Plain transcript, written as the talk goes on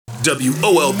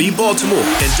WOLB Baltimore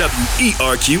and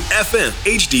WERQ FM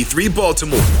HD3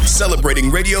 Baltimore.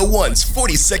 Celebrating Radio 1's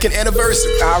 42nd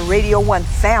anniversary. Our Radio 1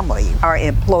 family, our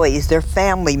employees, their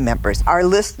family members, our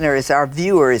listeners, our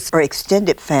viewers, our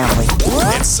extended family.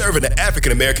 And serving the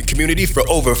African American community for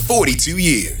over 42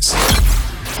 years.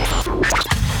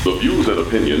 The views and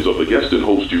opinions of the guest and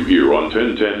host you hear on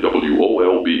 1010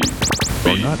 WOLB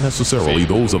are not necessarily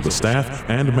those of the staff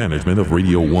and management of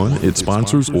Radio 1, its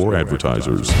sponsors, or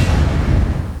advertisers.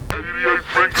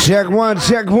 Check one,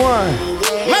 check one.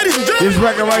 This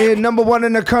record right here, #1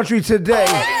 in the country today.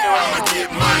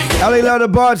 LA Love the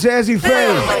Bar, Jazzy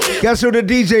Faye. Guess who the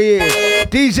DJ is?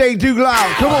 DJ Duke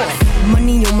Loud, come on.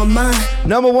 Money on my mind.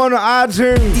 #1 on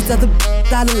iTunes. These other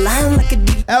out of line like a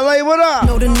D. LA, what up?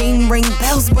 Know the name ring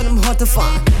bells, but I'm hard to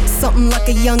find. Something like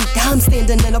a young dime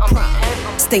standing in a prime.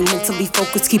 Stay mentally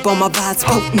focused, keep all my vibes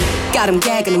potent. Got him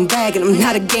gagging, I'm bagging, I'm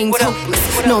not a game's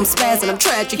hopeless. No, I'm spazzing, I'm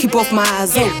tragic, keep both my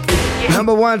eyes open.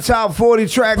 #1 top 40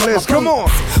 track list, come on.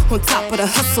 On top of the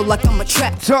hustle like I'm a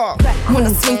trap. Talk. When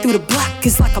I swing through the block,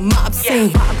 it's like a mob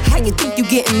scene. How you think you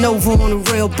getting over on a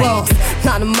real boss?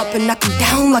 Line them up and knock them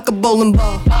down like a bowling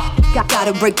ball.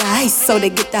 Gotta break the ice so they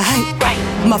get the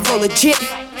hype. My flow legit,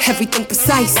 everything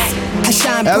precise. I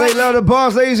shine bright. LA Love the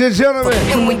Boss, ladies and gentlemen.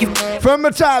 And when you from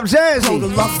the top, Jazzy.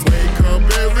 wake up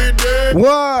every day.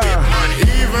 What?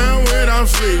 Even when I'm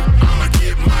asleep, I'ma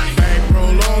get money.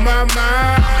 Bankroll on my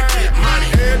mind. I'ma get money.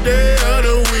 Every day of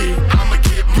the week, I'ma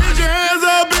get money. Get your hands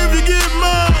up if you get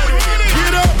money.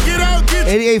 Get up, get out, get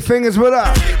 88 fingers, what up?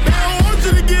 I want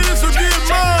you to get it, so get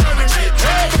money.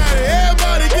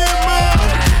 Everybody get money.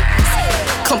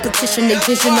 competition, they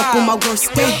vision up on my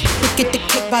worst day. We get the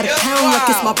cake by the pound like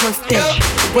it's my birthday.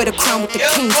 Wear the crown with the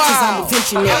kings cause I'm a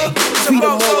visionary. Treat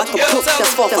them all like a book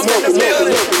that's far from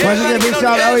ordinary. Once again, big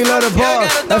shout out, LA Love the Bar.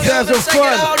 Let's have some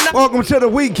fun. Welcome to the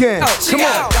weekend. Come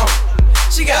on.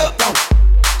 She go,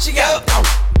 she go, she go,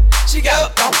 she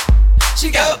go,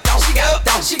 she go, she go,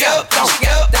 she go, she go, she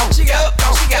go, she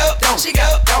go, she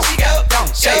go, she go, shake it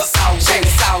out, shake it out,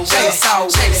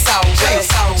 shake it out, shake it out, shake it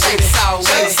out, shake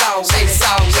it out, shake it out, shake it out,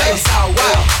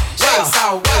 shake it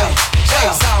out, well,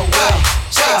 shake it out, well, shake it out, well,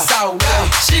 shake it out, well.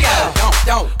 She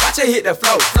go, watch her hit the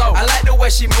flow. I like the way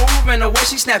she move and the way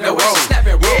she snap and roll.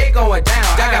 Yeah, it going down.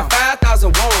 I got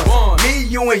 5,000 ones. Me,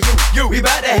 you, and you. We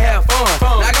bout to have fun.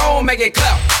 Now go and make it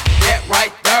clap. That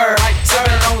right there.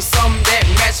 Sippin' on something that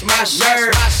match my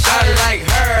shirt. I like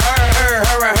her.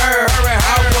 I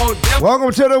want them.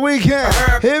 Welcome to the weekend.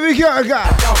 Here we go,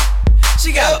 guys.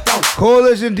 She go,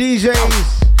 Coalition DJs.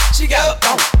 she go,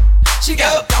 she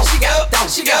go, she go,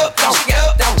 she go, she go, she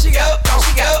go, she go,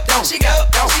 she go, she go, shake it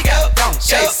out, shake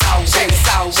it out, shake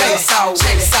it out,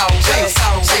 shake it out, shake it out, shake it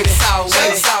out, shake it out, shake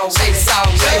it out, shake it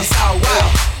out, well,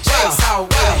 shake it out,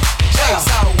 well, shake it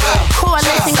out, well.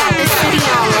 Coalition got the city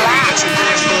on lock.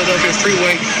 Philadelphia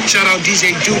Freeway. Shout out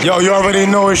DJ Duke. Yo, you already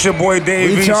know it's your boy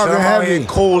Dave. We talking heavy.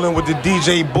 Cooling with the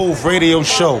DJ Booth Radio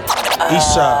Show.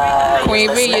 Eastside. Queen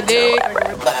B, you dig?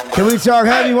 Can we talk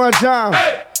heavy one time?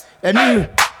 And you,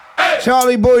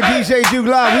 Charlie Boy, DJ Duke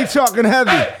Live, we talking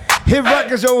heavy. Hit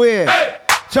records over here.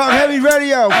 Talk Heavy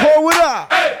Radio. Call what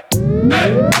up?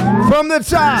 From the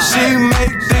top. She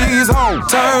make these hoes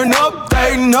turn up,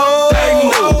 they know.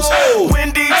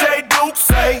 When DJ Duke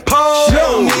say,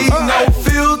 don't need no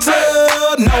filter,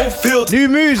 no filter. New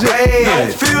music. No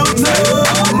filter,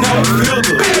 no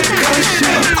filter.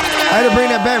 I had to bring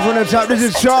that back from the top. This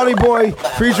is Charlie Boy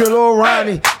featuring Lil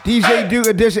Ronnie, DJ Duke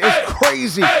edition. It's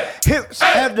crazy. Hits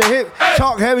after hit.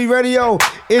 Talk Heavy Radio.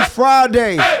 It's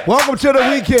Friday. Welcome to the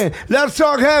weekend. Let's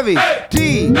talk heavy.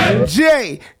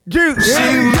 DJ Duke. She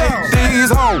make these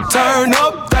hoes turn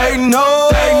up, they know.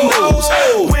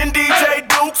 When DJ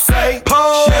Duke say,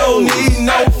 she don't need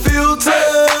no filter,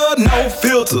 no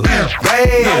filter.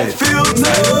 No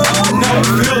filter, no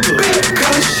filter.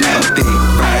 Because she a deep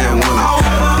fine woman.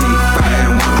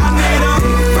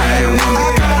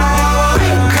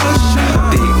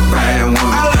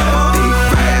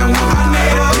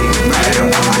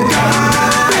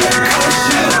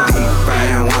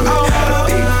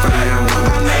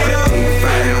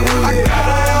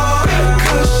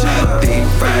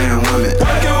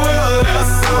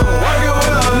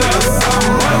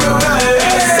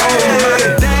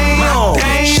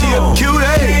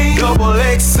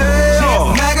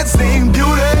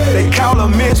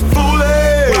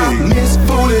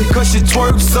 She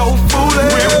twerk so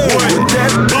foolish with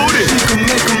that booty. She can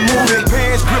make a movie.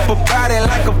 Pants grip her body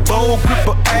like a bowl, grip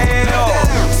her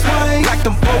ass. Like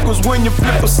them vocals when you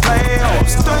flip a slam.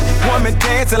 Stunt woman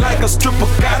dancing like a stripper.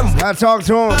 Got him. I talk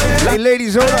to him. Hey,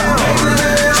 ladies, hold up.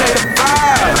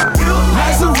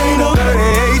 Like Serena,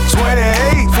 38,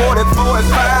 28, before it's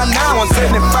 5 now, I'm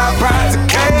 75 pounds of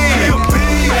cane.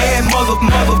 And mother,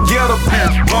 get a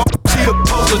bump. She the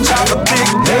poster child, a big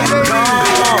dick. A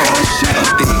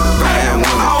deep fine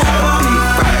woman. Deep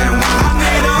fine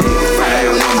woman. Deep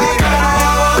fine woman.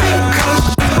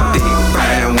 Deep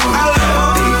fine woman.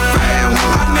 Deep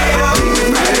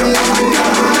fine woman.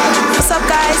 What's up,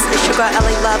 guys? It's your girl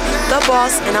LA Love, the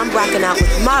boss, and I'm rocking out with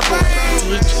my boy,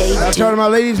 DJ I told my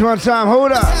ladies one time,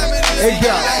 hold up. Hey,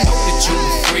 yo.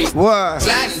 What?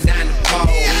 Sliding down the pole.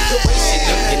 The way she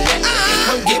looking at me,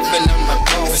 I'm giving them my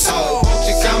gold. So won't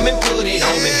you come and put it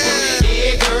on me?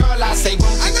 Yeah, girl, I say,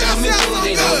 won't you come and put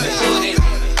it on me? Put it on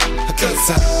me.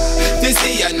 Cause this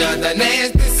is another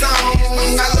nasty song.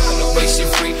 I love the way she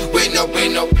free with no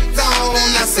zone.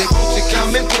 I say, won't you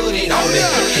come and put it on me?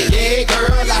 Yeah,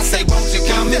 girl, I say, won't you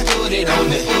come and put it on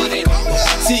me? Put it on me.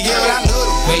 See, girl, I love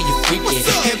the way you freak it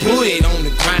and put it on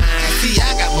the grind. See,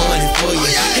 I got money for you,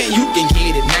 and you can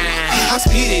get it now. I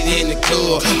spit it in the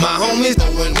club. My homies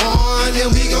doing one,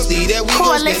 and we gon' see that we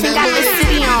gon' spend that money. Got the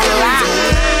city on lock.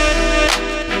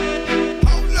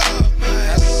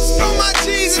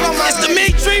 It's the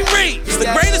Dimitri Reed. It's the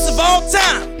greatest of all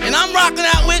time, and I'm rocking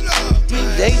out with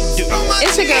DJ Duke.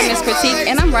 It's your girl Miss Critique,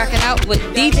 and I'm rocking out with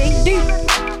DJ Duke.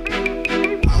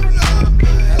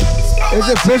 It's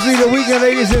officially the weekend,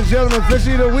 ladies and gentlemen.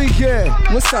 Officially the weekend.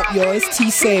 What's up, y'all? It's T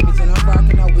Savage, and I'm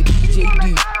rocking out with DJ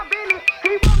Duke.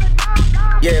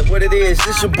 Yeah, what it is,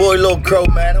 this your boy Lil Crow,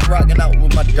 man. I'm rocking out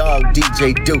with my dog,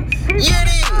 DJ Duke. Yeah, it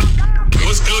is.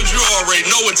 What's good? You already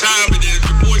know what time it is.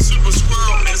 Your boy Super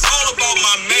Squirrel, and it's all about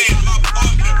my man, my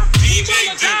partner, DJ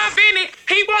Duke.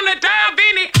 He wanna dive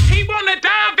in it. He wanna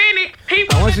dive in it.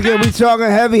 Once again, we talking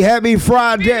heavy, happy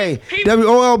Friday.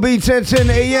 WOLB 1010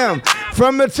 AM.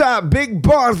 From the top, Big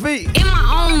Boss V. In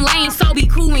my own lane, so be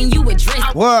cool when you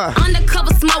address. What?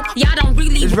 Undercover smoke, y'all don't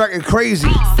really. This record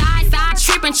crazy. Side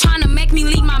tripping, trying to make me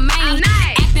leave my main.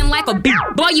 Acting like a big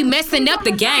boy, you messing up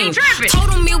the game. Told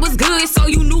him it was good, so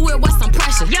you knew it was some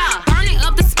pressure. Yeah. Burning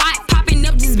up the spot, popping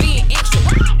up, just being extra.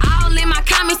 All in my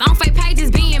comments on fake pages,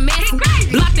 being messy.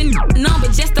 Blocked the number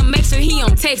just to make sure he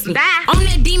don't text me. On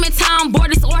that demon time, boy,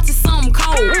 this orchard something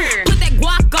cold. Put that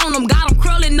guac on him, got him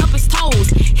curling up his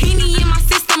toes. Henny in my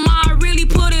system, I really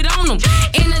put it on him.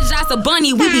 Energize a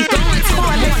bunny, we be going to the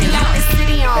morning.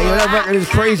 Hey, yo, that record is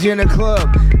crazy in the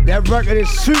club. That record is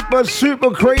super,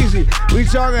 super crazy. We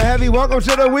talking heavy. Welcome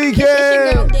to the weekend.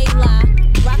 It's your girl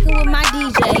Daylight, rocking with my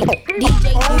DJ Duke. You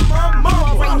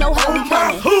already know how we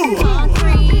coming.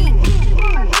 Concrete.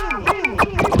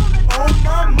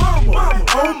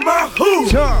 On my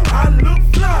hood, I look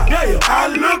fly, yeah, I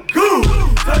look good.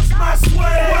 Touch my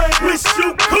swag, wish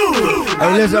you could.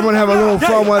 Hey, listen, I'm gonna have a little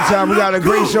fun one time. We got a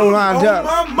great show lined up.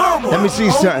 Let me see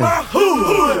something.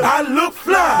 I look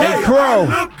fly, hey, Crow,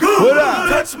 what up?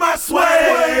 Touch my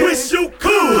swag, wish you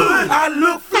could. I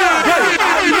look fly, yeah,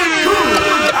 I look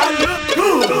good. I look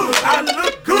good. I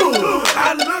look good.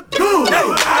 I look good. Hey,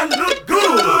 I look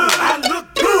good. I look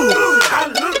good. I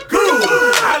look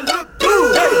good. I look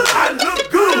good. Hey, I look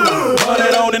good.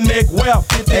 On the neck, well,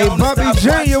 hey, Bumpy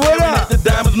Jr., what up?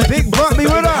 Big Bumpy,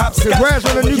 what up? Congrats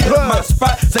on the new club.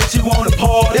 Say she wanna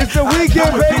party. It's the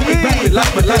weekend, baby.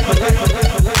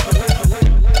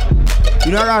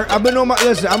 You know, I've been on my,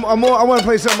 listen, I want to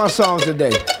play some of my songs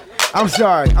today. I'm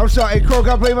sorry. Hey, Crow,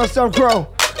 can I play my stuff, Crow?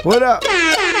 What up?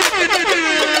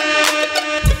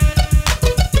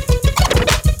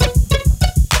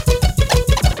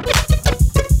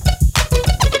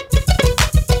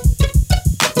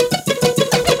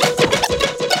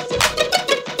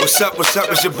 What's up?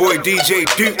 It's your boy DJ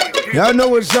Duke. Y'all know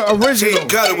what's up, original. Jay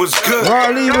Gutter was good.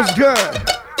 Raleigh was good.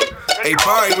 Hey,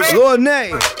 Barry was Lord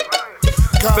Nay.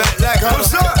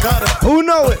 What's up? Who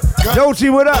know it? Doty,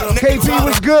 what up? KP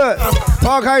was good.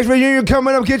 Park Heights reunion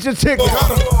coming up. Get your ticket.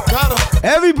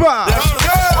 Everybody.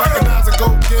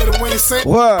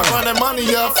 What? I run that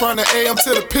money up from the AM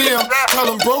to the PM. Tell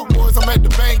them broke boys I'm at the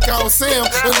bank, I don't see them.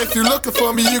 And if you looking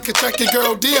for me, you can check your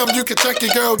girl DM. You can check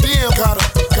your girl DM. Got her.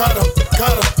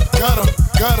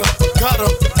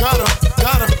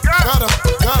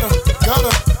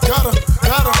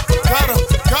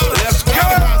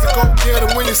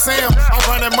 When you see him, I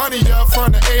run that money up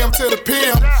from the AM to the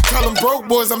PM. Tell them broke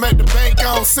boys I'm at the bank,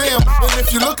 I don't see them. And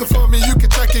if you looking for me, you can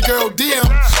check your girl DM.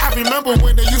 I remember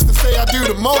when they used to say I do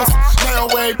the most. Now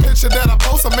every picture that I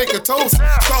post, I make a toast.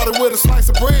 Started with a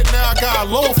slice of bread, now I got a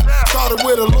loaf. Started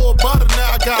with a little butter,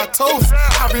 now I got toast.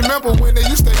 I remember when they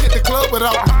used to hit the club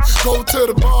without me. Go to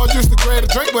the bar, used to grab a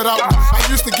drink without me. I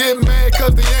used to get mad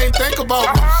cause they ain't think about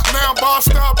me. Now I'm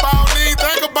bossed up, I don't even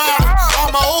think about it.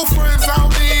 All my old friends, I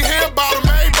don't even hear about them.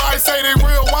 Everybody say they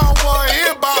real, I don't wanna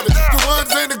hear about it. The ones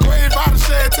in the grave, I done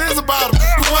shed tears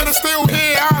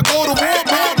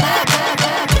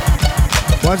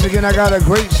Once again, I got a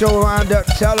great show lined up.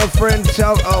 Tell a friend,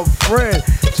 tell a friend.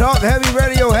 Talk Heavy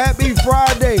Radio, happy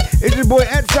Friday. It's your boy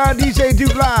Edson DJ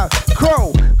Duke Live.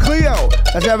 Crow, Cleo,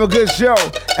 let's have a good show.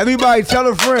 Everybody tell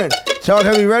a friend. Talk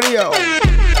Heavy Radio.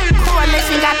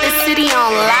 Coalition got the city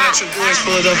on lock. Your boys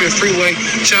Philadelphia Freeway.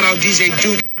 Shout out DJ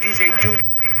Duke.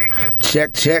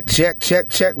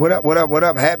 Check. What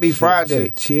up? Happy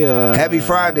Friday. Happy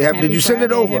Friday. Did you send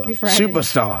it over?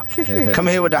 Superstar. Come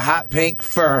here with the hot pink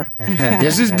fur.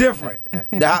 This is different.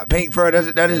 The hot pink fur, that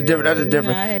is different. That is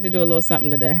different. I had to do a little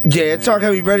something today. Yeah, Talk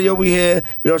Heavy Radio, we here.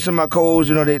 You know, some of my co-hosts,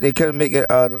 you know, they couldn't make it.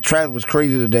 Traffic was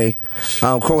crazy today.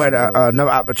 Crow had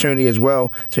another opportunity as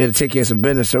well, so he had to take care of some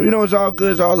business. So, you know, it's all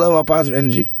good. It's all love, all positive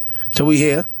energy. So we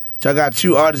here. So I got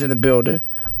 2 artists in the building.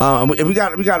 And we're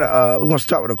gonna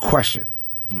start with a question.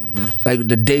 Like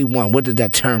the day one, what does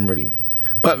that term really mean?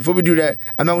 But before we do that,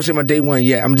 I'm not gonna say my day one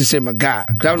yet. I'm just saying my guy,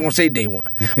 because I was gonna say day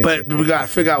one. But we gotta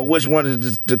figure out which one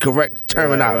is the correct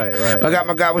terminology. Right. I got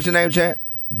my guy. What's your name, Chad?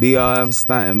 BRM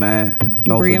stunting, man.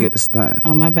 Don't forget to stunt.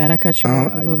 Oh, my bad. I cut you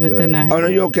off a little bit, didn't I? Oh, no,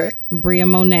 you okay? Bria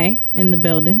Monet in the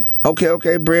building.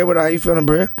 Okay. Bria, how you feeling,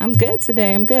 Bria? I'm good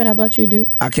today. I'm good. How about you, Duke?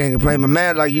 I can't complain. My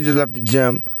man, like, you just left the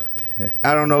gym.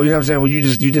 I don't know, you know what I'm saying? Well, you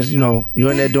just, you know,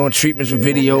 you're in there doing treatments for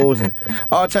videos and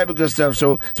all type of good stuff.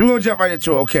 So we're gonna jump right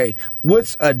into it. Okay,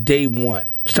 what's a day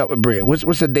one? Start with Bria.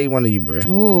 What's a day one of you, Bria?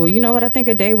 Ooh, you know what? I think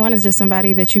a day one is just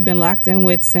somebody that you've been locked in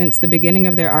with since the beginning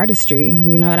of their artistry.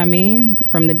 You know what I mean?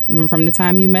 From the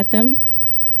time you met them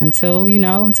until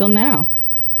now.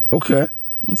 Okay.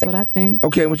 That's what I think.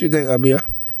 Okay, what you think, Bria?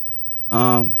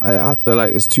 I feel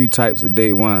like it's 2 types of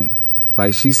day one.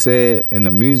 Like she said, in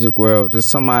the music world, just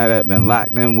somebody that been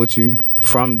locked in with you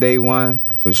from day one,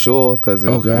 for sure. Because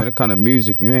when it comes to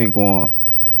music, you ain't going to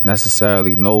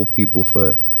necessarily know people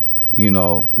for, you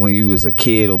know, when you was a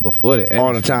kid or before the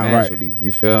all the time, naturally, right?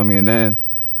 You feel me? And then,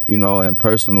 you know, in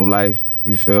personal life,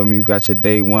 you feel me? You got your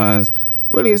day ones.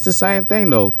 Really, it's the same thing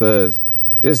though, because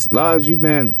just as long as you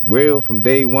been real from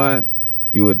day one,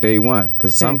 you a day one.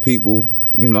 Because some people,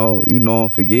 you know them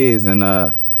for years and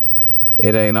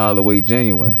it ain't all the way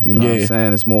genuine. You know what I'm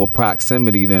saying? It's more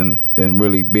proximity than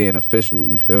really being official.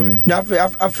 You feel me? No,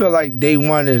 I feel like day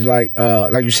one is like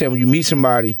you said, when you meet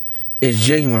somebody, it's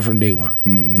genuine from day one.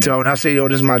 Mm-hmm. So when I say,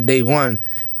 this is my day one,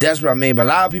 that's what I mean. But a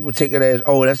lot of people take it as,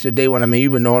 that's your day one. I mean,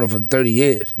 you've been knowing them for 30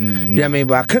 years. Mm-hmm. You know what I mean?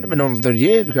 But I couldn't have been knowing them for 30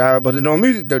 years because I wasn't doing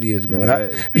music 30 years ago.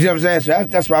 Right. You know what I'm saying? So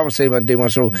that's what I would say about day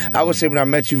one. So I would say when I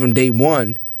met you from day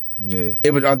one,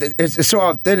 it's so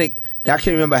authentic that I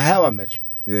can't remember how I met you.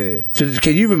 Yeah. So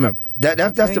can you remember?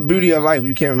 That's the beauty of life.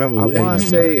 You can't remember. I want to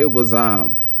say it was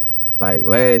like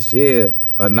last year.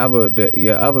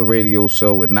 Your other radio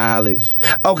show with Knowledge.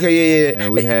 Okay, yeah.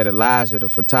 And we had Elijah, the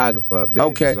photographer, up there.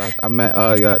 Okay. So I met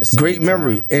y'all at the same Great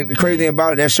memory. time. And the crazy thing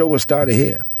about it, that show was started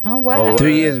here. Oh, wow.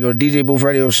 3 years ago, DJ Booth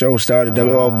Radio Show started,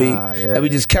 WLB. Yeah. And we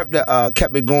just kept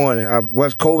it going. And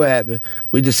once COVID happened,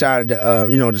 we decided that,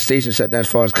 the station shut down as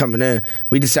far as coming in.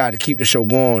 We decided to keep the show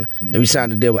going. And we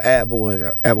signed a deal with Apple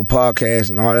and Apple Podcasts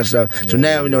and all that stuff. So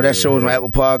now we know that show is on Apple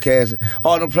Podcasts and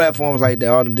all the platforms like that,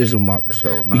 all the digital markets.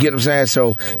 You get what I'm saying?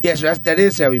 So, so that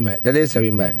is how we met.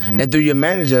 Mm-hmm. And through your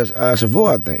manager,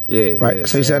 Savoy, I think. Yeah. Right? Yeah,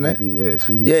 so you said that?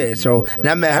 Yeah. So and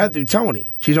I met her through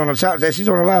Tony. She's on the top. She's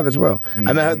on the live as well. Mm-hmm.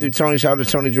 I met her through Tony. Shout out to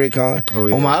Tony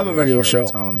Draycon on my other radio show.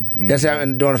 Tony. Mm-hmm. That's how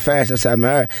I'm doing the fast. That's how I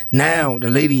met her. Now the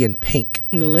lady in pink.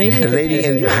 The lady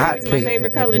in hot pink. It's my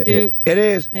favorite color, Duke. It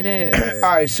is. It is. All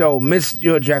right. So Miss,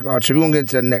 you're Jack Archer. We're gonna get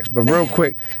into the next, but real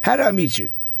quick, how did I meet you?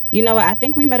 You know what? I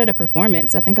think we met at a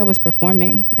performance. I think I was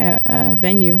performing at a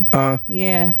venue.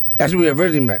 Yeah. That's where we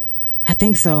originally met. I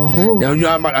think so. Now,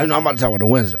 I'm about to talk about the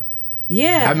Windsor.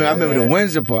 Yeah. I remember the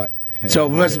Windsor part. So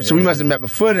we must have met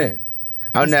before then.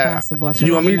 Possible. So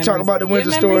you want me to talk about the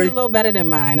Windsor story? Your memory's a little better than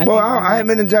mine. I had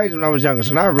meningitis when I was younger,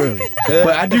 so not really.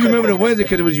 But I do remember the Windsor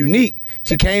because it was unique.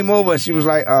 She came over and she was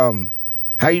like,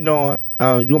 how you doing? You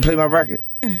want to play my record?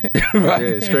 Right.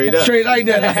 Yeah, straight up. Straight like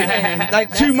that.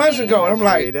 Like 2 months ago. And I'm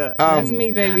like, that's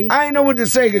me, baby. I ain't know what to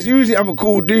say because usually I'm a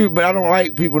cool dude, but I don't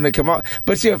like people when they come off.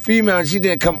 But she a female and she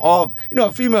didn't come off.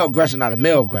 A female aggression, not a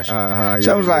male aggression.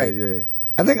 So I was like,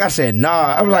 I think I said nah.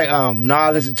 I was like,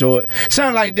 nah, listen to it.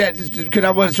 Sounded like that just because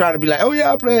I wasn't trying to be like, oh yeah,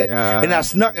 I'll play it. And I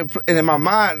snuck and in my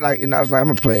mind, and I was like, I'm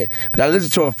gonna play it. But I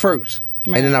listened to it first.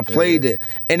 Right. And then I played it.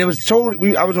 And it was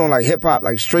totally, I was on like hip hop,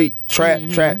 like straight trap.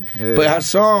 Yeah. But her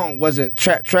song wasn't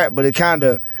trap, but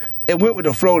it went with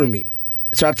the flow to me.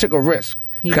 So I took a risk.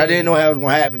 Because I didn't know how it was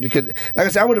going to happen. Because, like I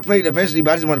said, I would have played it eventually,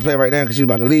 but I just wanted to play it right now because she was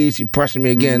about to leave. She pressured me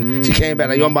again. Mm-hmm. She came back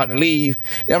like, I'm about to leave.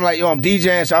 And I'm like, I'm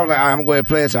DJing. So I was like, all right, I'm going to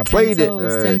play it. So I played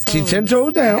it. She 10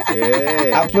 toes down.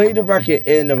 Yeah. I played the record,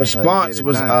 and the response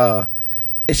was,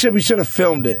 We should have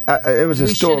filmed it. It was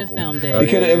historical. We should have filmed it.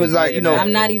 Because it was like,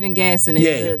 I'm not even gassing it.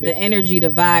 Yeah. The energy, the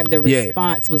vibe, the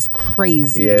response was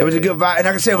crazy. Yeah. It was a good vibe. And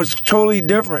like I said, it was totally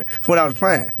different from what I was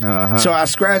playing. So I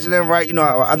scratched it in right.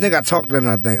 I think I talked to them,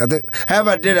 I think. However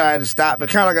I did it, I had to stop. But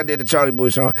kind of like I did the Charlie Boy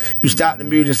song. You stop the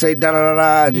music, say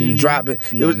da-da-da-da, and then you drop it.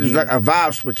 It was like a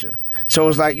vibe switcher. So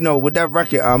it's like, with that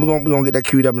record, we're gonna get that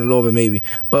queued up in a little bit maybe.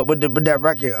 But with that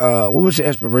record, what was the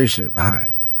inspiration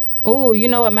behind it? Oh, you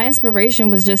know what? My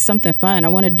inspiration was just something fun. I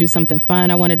wanted to do something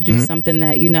fun. I wanted to do something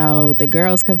that, the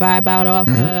girls could vibe out off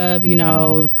of,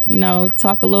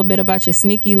 talk a little bit about your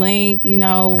sneaky link,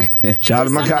 Shout out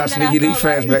to my guy, Sneaky Link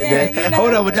Fast back there.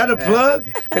 Hold on, was that a plug?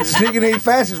 Because Sneaky Link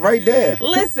Fast is right there.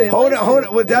 Listen. Hold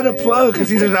on. Was that a plug because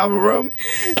he's in our room?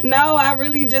 No, I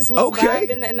really just was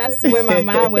vibing, and that's where my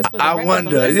mind was for the record.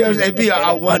 Wonder. You know what I'm saying?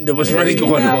 I wonder what's really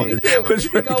going on. We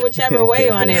could go whichever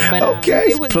way on it, but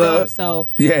it was dope. So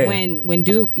when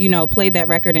Duke, played that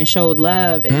record and showed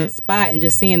love in the spot and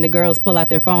just seeing the girls pull out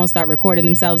their phones, start recording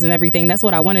themselves and everything, that's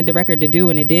what I wanted the record to do,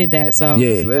 and it did that. So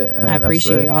I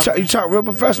appreciate all. You talk real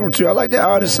professional too. I like that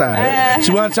artist side.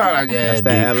 She want to talk like that's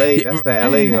that LA. That's that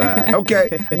LA vibe. Okay.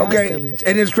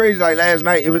 And it's crazy. Like last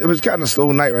night, it was kind of a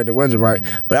slow night right there, Wednesday, right?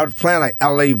 But I was playing like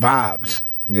LA vibes.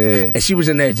 Yeah. And she was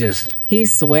in there just. He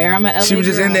swear I'm a LA She was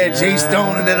just girl. in there Jay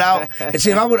Stoning it out. And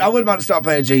see, I was about to start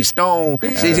playing Jay Stone.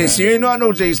 She said, "You ain't know I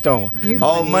know Jay Stone.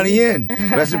 All money in.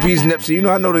 Rest in peace, Nipsey.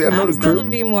 I know the I'm crew. still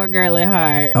be more girl at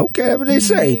heart. Okay, that's what they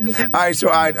say. All right, so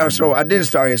I didn't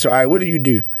start here. So all right, what do you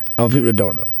do? People that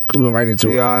don't know. We went right into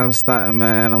it. I'm stunting,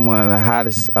 man. I'm one of the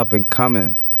hottest up and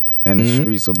coming in the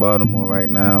streets of Baltimore right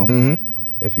now.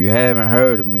 If you haven't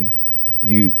heard of me,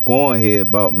 you go and hear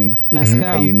about me. Let's go.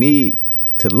 And you need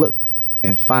to look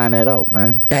and find that out,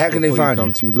 man. And how can they find you?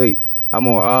 Come too late. I'm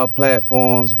on all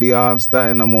platforms, BRM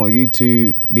Stunting. I'm on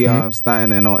YouTube, BRM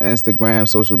Stunting, and on Instagram,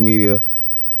 social media,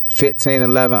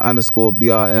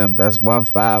 1511_BRM. That's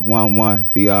 1511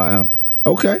 BRM.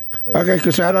 Okay,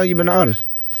 because how long you been an artist?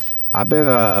 I've been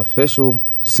official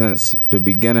since the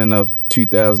beginning of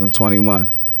 2021.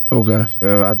 Okay.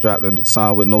 I dropped a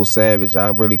song with No Savage. I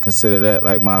really consider that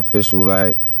like my official,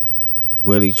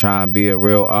 really trying to be a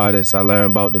real artist. I learned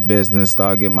about the business,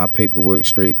 started getting my paperwork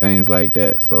straight, things like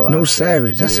that. So No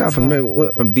Savage, that sounds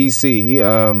familiar. From DC. He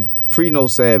free No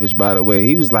Savage, by the way.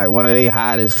 He was like one of the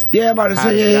hottest. Yeah, I'm about to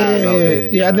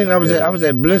say, yeah. I think I was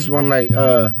at Bliss one night.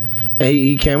 And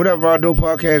he came. What up, Rado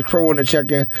Podcast? Crow on the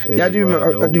check in. Yeah, I do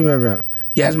remember him.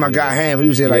 Yeah, that's my guy Ham. He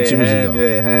was here like 2 weeks ago.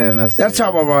 Yeah, Ham. Let's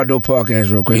talk about Rado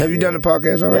Podcast real quick. Have you done the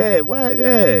podcast already? Yeah, what?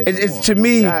 Yeah. It's to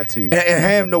me. And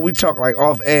Ham, we talk like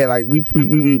off air. Like we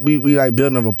like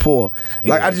building a rapport.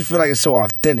 Like I just feel like it's so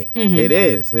authentic. It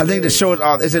is. I think the show is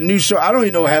off. It's a new show. I don't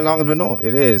even know how long it's been on.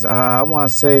 It is. I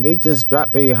want to say they just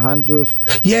dropped their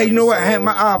 100th. Yeah, you know what? Ham,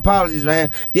 my apologies,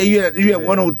 man. Yeah, you had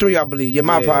 103, I believe. Yeah,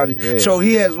 my apologies. Yeah. So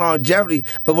he has longevity.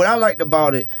 But what I liked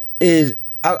about it is.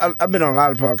 I've been on a lot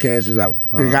of podcasts.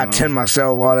 I got 10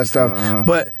 myself, all that stuff.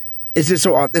 But it's just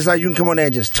so it's like you can come on there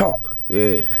and just talk.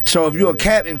 Yeah. So if you're a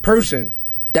cat in person,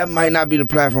 that might not be the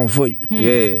platform for you. Yeah.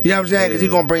 You know what I'm saying? Because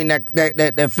he's going to bring that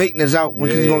fakeness out.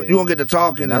 Because you're going to get to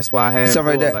talking. And that's why I had stuff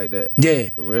like that. Yeah. Yeah,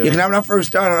 because when I first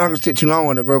started, I'm going to sit too long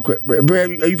on it real quick. Bria,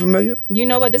 are you familiar? You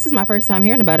know what? This is my first time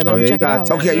hearing about it, but I'm check it out.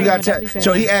 Okay, you got to check.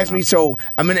 So he asked me, so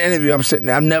I'm in the interview, I'm sitting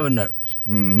there, I'm never nervous.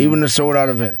 Even the sold out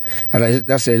event. And I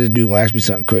said, this dude going to ask me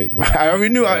something crazy. I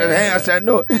already knew. I said, I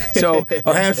know it. So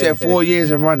Ham said 4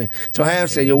 years of running. So Ham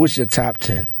said, yo, what's your top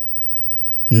 10?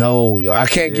 No, yo, I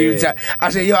can't give you top. I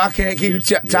said, yo, I can't give you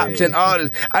top 10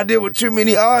 artists. I deal with too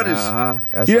many artists. You know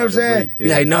what I'm saying?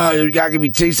 He's like, no, you gotta give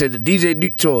me T. He said the DJ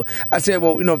Duke tour. I said,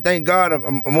 well, thank God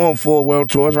I'm on 4 world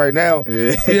tours right now.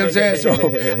 You know what I'm saying? So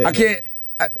I can't.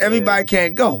 Everybody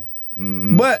can't go.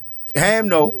 But Ham,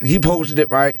 no, he posted it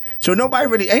right. So nobody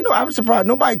really I was surprised.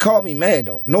 Nobody called me mad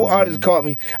though. No artist called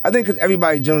me. I think because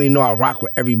everybody generally know I rock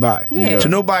with everybody. Yeah. So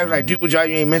nobody was like, Duke, you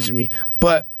ain't mention me,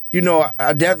 but.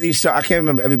 I definitely I can't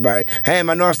remember everybody. Ham,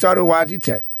 I know I started with YG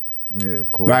Tech. Yeah, of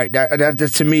course. Right,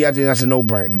 that to me, I think that's a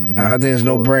no-brainer. I think it's a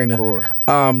no-brainer.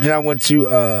 Then I went to,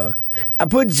 I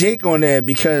put Jake on there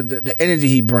because the energy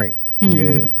he bring.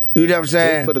 Yeah. You know what I'm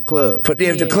saying? For the club.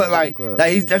 The club,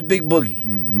 that's Big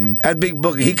Boogie. That's Big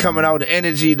Boogie. He coming out with the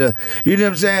energy, you know what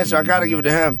I'm saying? So I gotta give it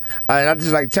to him. And I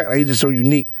just like Tech, he's just so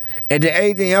unique. And then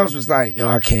everything else was like, yo,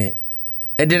 I can't.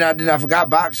 And then I forgot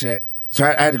Box Shack. So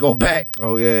I had to go back.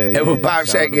 Oh yeah. And with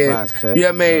Box Shack, you know what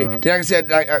I mean? Then like I said,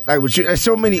 like with you, there's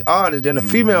so many artists. Then the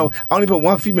female, I only put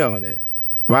one female in there,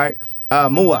 right?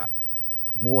 Muab.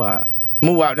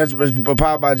 Move Out. That's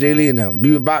powered by Jay Lee and them.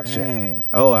 Be with Boxer. Dang.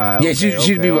 Oh, yeah, she used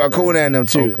to be with Conan and them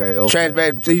too. Okay. Trash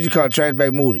Bag. They used to call it Trash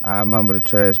Bag Moody. I remember the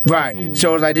Trash Bag. Right.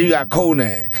 So it's like then you got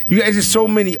Conan. You got just so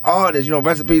many artists. You know,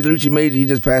 rest in peace, Lucci Major. He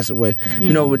just passed away.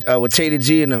 You know, with Tater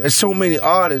G and them. It's so many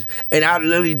artists, and I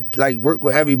literally like work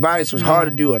with everybody. So it's hard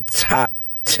to do a top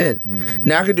 10.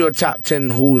 Now I can do a top 10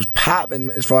 who's popping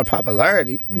as far as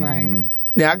popularity. Right.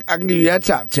 Now I can give you that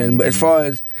top 10, but as far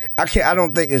as I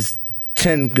don't think it's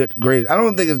 10 good great. I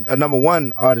don't think it's a number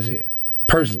one artist here,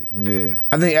 personally. Yeah.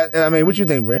 I mean, what you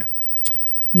think, Bria?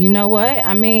 You know what?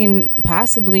 I mean,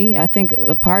 possibly. I think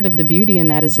a part of the beauty in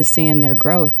that is just seeing their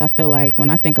growth. I feel like when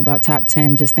I think about top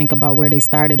 10, just think about where they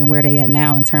started and where they at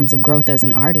now in terms of growth as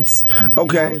an artist.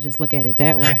 Okay. And I would just look at it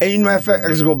that way. And you know, matter of fact, I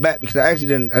just go back because I actually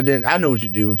didn't. I know what you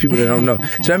do, but people that don't know.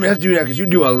 So let's do that because you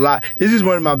do a lot. This is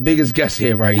one of my biggest guests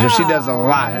here, right? So she does a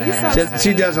lot.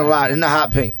 She does a lot in the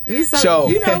hot pink. So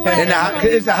you know what?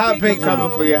 It's a hot pink coming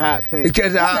for your hot pink.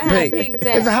 It's a hot pink.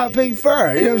 It's a hot pink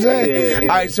fur. You know what I'm saying?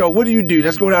 All right. So what do you do?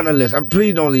 Let's go down the list.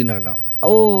 Please don't leave nothing out.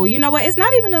 Oh, you know what? It's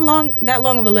not even that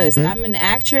long of a list. I'm an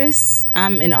actress.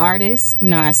 I'm an artist. You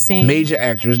know, I sing. Major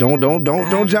actress. Don't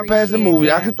jump past the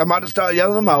movie. I'm about to start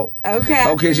yelling them out.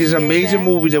 Okay. She's a major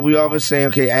movie that we always say.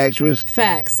 Okay, actress.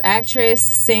 Facts. Actress,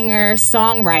 singer,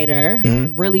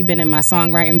 songwriter. Really been in my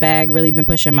songwriting bag. Really been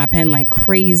pushing my pen like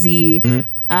crazy. But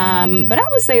I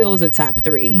would say those are top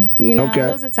 3. You know,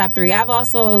 those are top 3. I've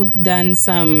also done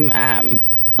some.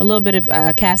 A little bit of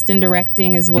casting,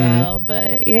 directing as well,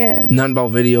 but yeah. Nothing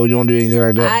about video. You don't do anything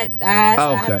like that.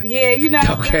 Okay. Yeah, you know.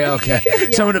 Okay. Yeah.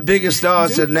 Some of the biggest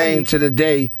stars to name to the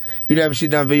day. You never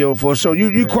seen done video before, so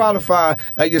you qualify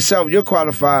like yourself. You're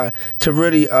qualified to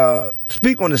really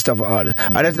speak on this stuff with artists.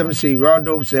 Let's let me see. Raw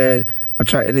Dope said, "I'll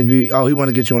try to interview." Oh, he want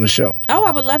to get you on the show. Oh,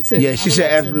 I would love to. Yeah, she said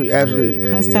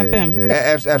absolutely. Let's tap in.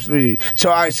 Absolutely.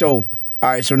 So all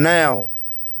right. So now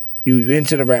you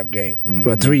into the rap game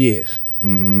for 3 years.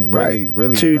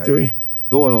 Really, 2, 3,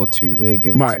 going on 2. We'll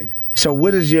give it right. 2. So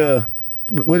what is your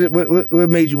what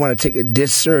made you want to take it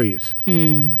this serious?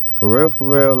 For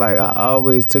real. Like I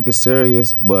always took it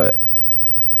serious, but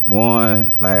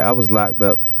I was locked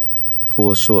up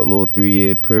for a short little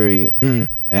 3-year period,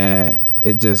 and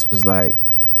it just was like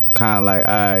kind of like,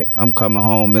 all right, I'm coming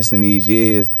home missing these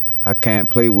years. I can't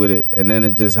play with it, and then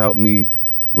it just helped me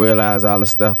realize all the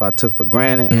stuff I took for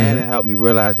granted, and it helped me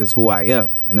realize just who I am.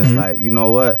 And it's like, you know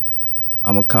what?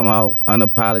 I'm going to come out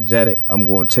unapologetic. I'm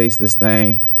going to chase this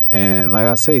thing. And like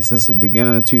I say, since the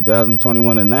beginning of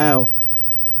 2021 and now,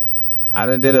 I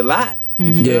done did a lot.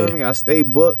 You feel me? I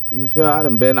stayed booked. You feel? I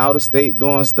done been out of state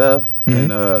doing stuff.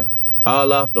 And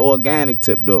all off the organic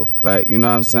tip, though. Like, you know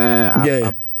what I'm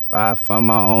saying? I fund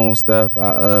my own stuff.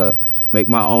 I make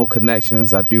my own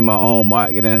connections. I do my own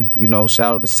marketing. You know,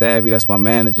 shout out to Savvy. That's my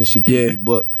manager. She keep me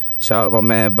booked. Shout out my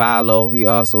man Vilo. He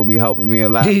also be helping me a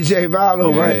lot. DJ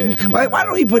Vilo, right? Why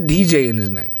don't he put DJ in his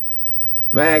name?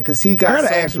 Man, because he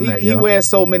got he wears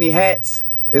so many hats.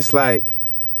 It's like,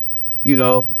 you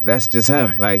know, that's just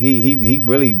him. Like, he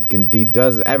really he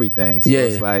does everything. So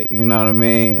it's like, you know what I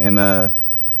mean?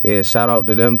 And shout out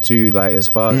to them too. Like, as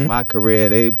far as my career,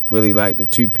 they really like the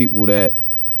 2 people that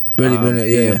really been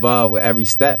involved with every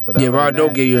step. But Raw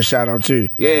Dope gave you a shout out too.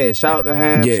 Yeah, shout out to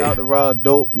him. Shout out to Raw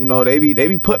Dope. You know, they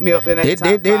be putting me up in that top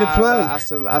 5. They the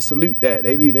plug. I salute that.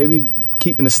 They be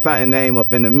keeping the stunting name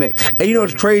up in the mix. And you know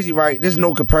it's crazy, right? There's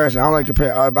no comparison. I don't like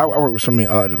compare. I work with so many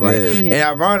artists, right? And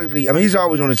ironically, I mean, he's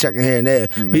always on the check here and there.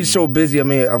 But he's so busy. I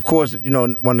mean, of course, you know,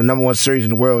 one of the number 1 series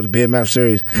in the world is the BRM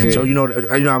series. So you know,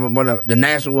 I'm one of the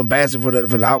national ambassador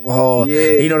for the alcohol.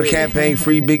 You know, the campaign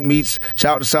Free Big Meats.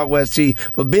 Shout out to Southwest Tea.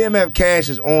 But BMF Cash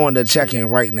is on the check-in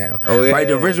right now. Right,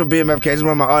 the original BMF Cash is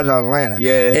one of my artists out of Atlanta.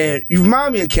 And you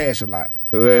remind me of Cash a lot.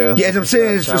 As I'm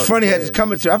saying, it's funny how it's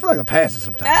coming to. I feel like a pastor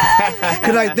sometimes.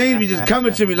 Because like things be just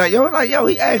coming to me like yo,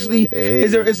 he actually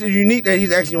it's unique that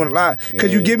he's actually on the line.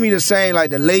 Because you give me the same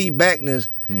like the laid backness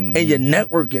and your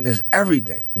networking is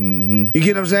everything. You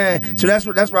get what I'm saying? So that's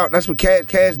what Cash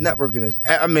networking is.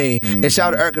 I mean, and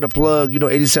shout out to Erica the Plug. You know,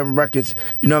 87 Records.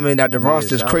 You know what I mean? That the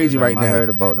roster is crazy right now. I heard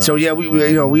about that. So yeah, we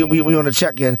on the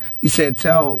check in. He said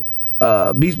tell.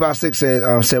 Beats by Six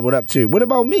said what up too. What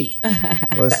about me?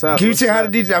 What's up? Can you say hi to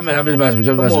DJ? I'm just messing with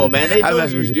you. Come on, man. They know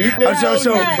you, dude.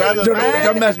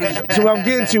 I'm messing with you. So what I'm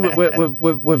getting to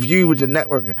with you with the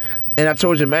networking, and I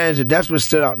told your manager that's what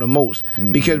stood out the most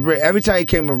because every time he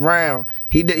came around,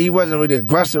 he wasn't really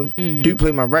aggressive. Dude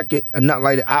played my record and not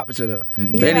like the opposite of.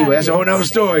 But anyway, that's a whole nother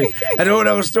story.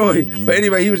 But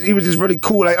anyway, he was just really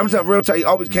cool. Like I'm telling real tight. He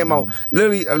always came out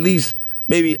literally at least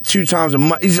maybe 2 times a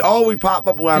month. He's always pop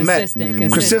up where I'm at.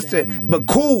 Consistent, but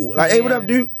cool. Like, hey, what up,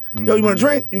 dude? Yo, you want to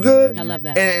drink? You good? I love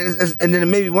that. And then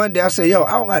maybe one day I say, yo,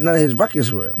 I don't got none of his records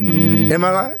for real. Am I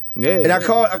lying? Yeah. And I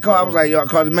called. I was like, yo, I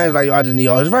called the man. Like, yo, I just need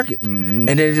all his records. And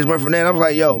then it just went from there. And I was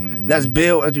like, yo, let's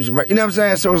build. Let's do some records. You know what I'm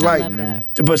saying? So it's like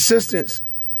the persistence,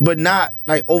 but not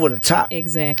like over the top.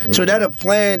 Exactly. So that a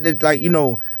plan that, like, you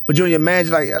know, with you and your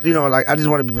manager, like, you know, like I just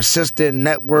want to be persistent,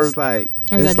 network. It's like,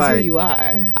 or is that just who you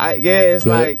are?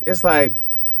 It's like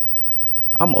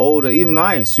I'm older, even though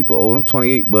I ain't super old. I'm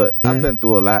 28, but I've been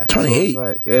through a lot. 28. So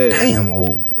like, yeah. Damn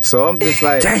old. So I'm just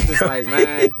like,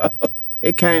 man,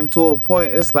 it came to a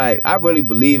point. It's like I really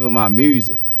believe in my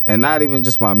music, and not even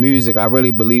just my music. I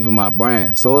really believe in my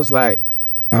brand. So it's like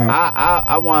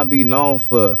I want to be known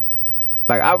for,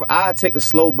 like I take a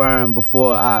slow burn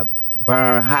before I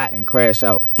burn hot and crash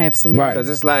out. Absolutely. Because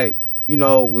it's like, you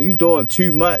know, when you're doing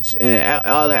too much and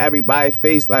all in everybody's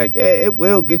face, like, yeah, it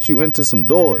will get you into some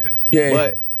doors. Yeah.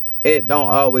 But it don't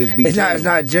always be genuine. It's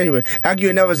not genuine. I'll give you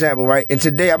another example, right? And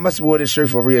today I must have wore this shirt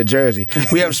for Real Jersey.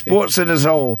 We have Sports Center's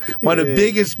home. One of the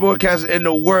biggest sportcasters in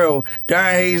the world.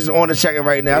 Darren Hayes is on the check-in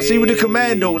right now. I see you with the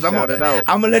Commandos. I'm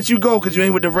gonna let you go because you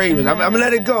ain't with the Ravens. I'm gonna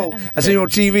let it go. I see you on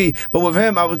TV. But with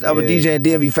him, I was DJing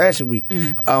DMV Fashion Week.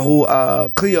 Who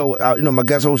Cleo, you know, my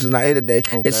guest host is not here today.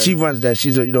 Okay. And she runs that.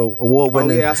 She's a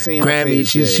award-winning I seen Grammy.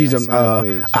 She's an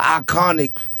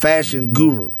iconic fashion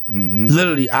guru.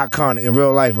 Literally iconic in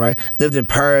real life, right? Lived in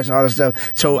Paris and all that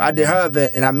stuff. So I did her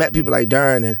event, and I met people like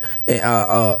Darren and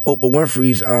Oprah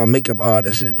Winfrey's makeup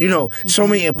artist, and, you know, so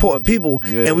many important people,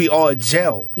 and we all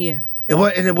gelled. Yeah. It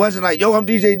wasn't like, yo, I'm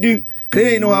DJ Duke, because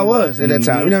they didn't know who I was at that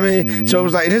time. You know what I mean? So it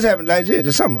was like, this happened last year,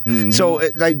 this summer. So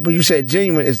like when you said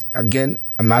genuine, it's, again,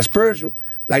 I'm not spiritual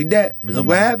like that. But look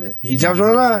what happened. He jumps on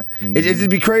the line. It just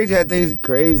be crazy how things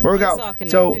work out.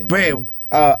 So, Bria,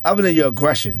 other than your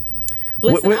aggression,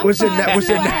 Listen, what's your I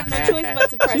have no choice but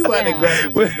to press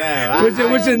down.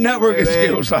 What's your networking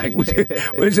skills like? What's your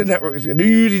networking skills? Do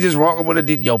you usually just walk up with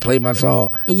a yo, play my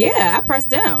song? Yeah, I press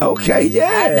down. Okay,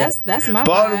 yeah. That's my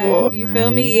Baltimore. vibe. You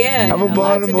feel me? Yeah. I'm a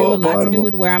Baltimore. A lot to do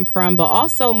with where I'm from, but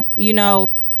also, you know,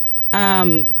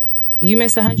 you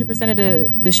miss 100%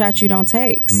 of the shots you don't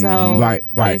take. So right.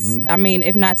 I mean,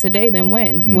 if not today, then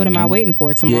when? What am I waiting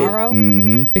for? Tomorrow?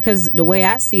 Yeah. Because the way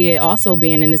I see it, also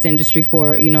being in this industry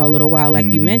for, you know, a little while, like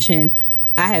you mentioned,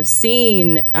 I have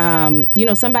seen, you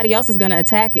know, somebody else is going to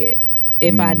attack it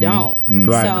if I don't.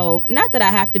 Right. So not that I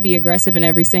have to be aggressive in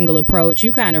every single approach.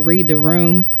 You kind of read the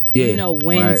room. Yeah. You know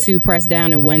when to press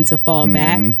down and when to fall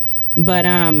back. But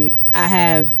I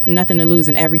have nothing to lose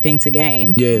and everything to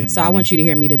gain. Yeah. So I want you to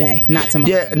hear me today, not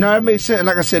tomorrow. Yeah, no, that makes sense.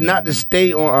 Like I said, not to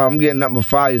stay on. I'm getting number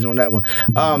 5 years on that one.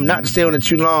 Not to stay on it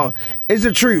too long. It's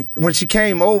the truth. When she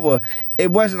came over,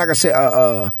 it wasn't like I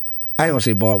said. I ain't gonna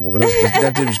say Baltimore.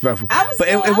 That's disrespectful.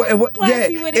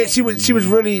 She was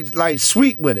really like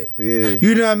sweet with it. Yeah.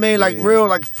 You know what I mean? Like real,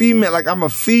 like female. Like I'm a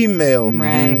female, Right.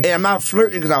 and I'm not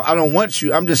flirting because I don't want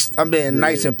you. I'm being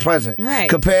nice and pleasant. Right.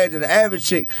 Compared to the average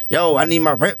chick, yo, I need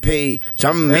my rent paid, so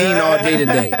I'm mean all day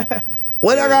today.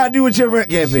 What I gotta do with your rent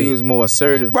getting paid? She was more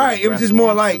assertive. Right, it was just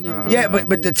more like,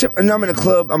 but the tip, and I'm in the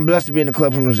club, I'm blessed to be in the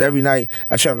club almost every night.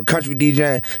 I travel the country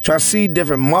DJing, so I see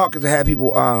different markets that have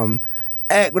people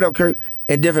act, what up, Kirk,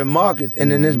 in different markets.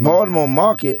 And in this Baltimore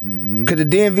market, because the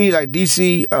DMV, like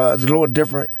DC, is a little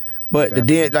different, but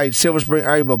the like Silver Spring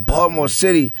area, but Baltimore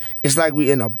City, it's like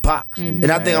we in a box. And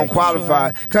I think I'm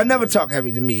qualified, because I never talk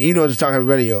heavy to me. You know, just talk heavy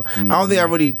radio. I don't think I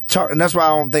really talk, and that's why I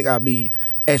don't think I'll be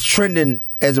as trending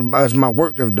as my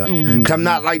work have done. Because I'm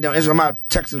not like them. I'm not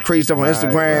texting crazy stuff on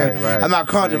Instagram. Right. I'm not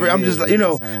controversial. I'm just like, you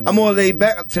know, I'm more laid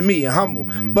back to me and humble.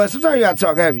 But sometimes you gotta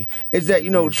talk heavy. It's that,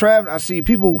 you know, traveling, I see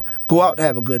people go out to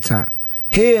have a good time.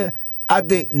 Here, I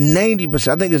think 90%,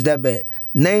 I think it's that bad.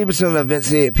 90% of the events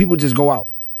here, people just go out.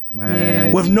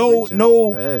 Man. With no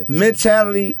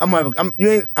mentality. I'm gonna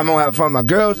have fun with my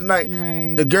girls tonight.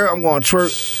 Right. The girl, I'm gonna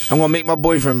twerk. I'm gonna make my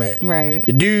boyfriend mad. Right.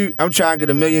 The dude, I'm trying to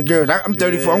get 1 million girls. I'm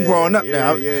 34. I'm growing up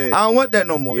now. I don't want that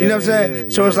no more. You know what I'm saying?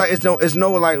 So it's like it's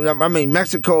no like, I mean,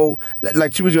 Mexico,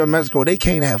 like 2 weeks ago in Mexico, they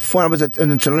can't have fun. I was in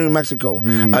Tulum, Mexico,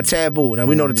 a taboo. Now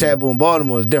we know the taboo in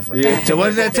Baltimore is different. So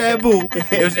wasn't that taboo?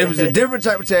 It was a different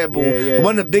type of taboo.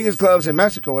 One of the biggest clubs in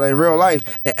Mexico, like in real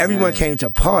life, and everyone came to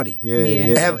party.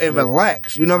 And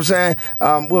relax, you know what I'm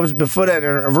saying? What was before that in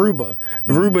Aruba?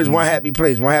 Aruba is one happy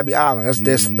place, one happy island.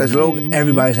 That's logo.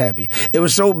 Everybody's happy. It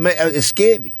was so it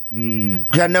scared me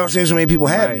because I never seen so many people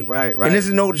happy. Right. And this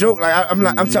is no joke. Like I'm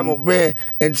talking about red,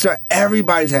 and so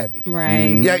everybody's happy.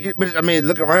 Right. Yeah, but I mean,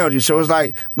 look around you. So it's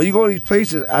like when you go to these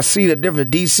places, I see the different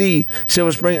DC,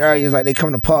 Silver Spring areas. Like they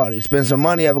come to party, spend some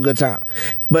money, have a good time.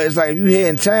 But it's like if you here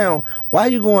in town, why are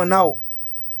you going out?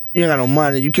 You ain't got no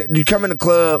money. You come in the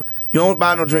club. You don't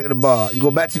buy no drink at the bar. You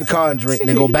go back to the car and drink, and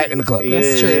then go back in the club.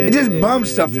 That's true. It just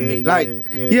bums stuff to me. Like,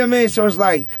 you know what I mean? So it's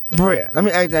like, Bria, let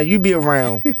me ask you, you be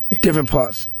around different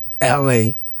parts,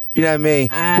 L.A., you know what I mean?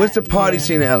 What's the party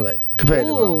scene in L.A. compared to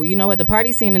Ooh, you know what? The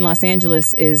party scene in Los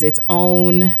Angeles is its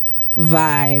own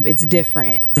vibe. It's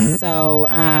different. So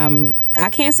I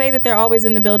can't say that they're always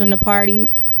in the building to party.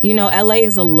 You know, LA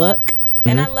is a look.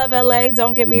 And I love LA,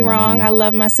 don't get me wrong. I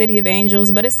love my city of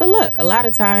angels, but it's a look. A lot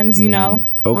of times, you know,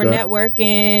 we're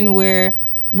networking,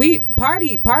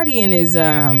 partying is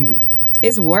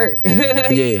it's work.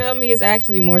 You feel me? It's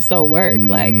actually more so work.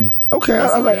 Like okay,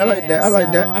 I like that. I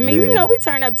like that. I mean, you know, we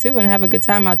turn up too and have a good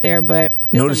time out there, but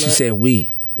notice she said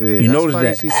we. Yeah, you notice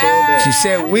that. She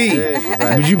said we.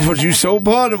 But you so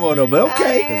Baltimore though, but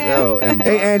okay.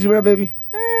 Hey Angie, what up, baby?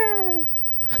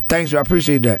 Thanks, I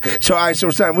appreciate that. So, all right, so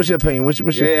son, what's your opinion? What's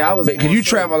your, I was. Because you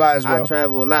travel a lot as well. I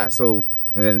travel a lot, so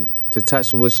and to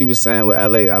touch on what she was saying with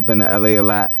LA, I've been to LA a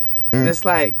lot, and it's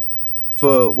like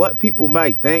for what people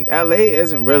might think, LA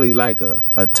isn't really like a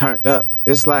turned up.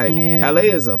 It's like LA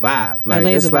is a vibe. Like LA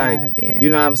it's is a like vibe, you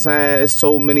know what I'm saying. There's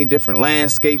so many different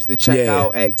landscapes to check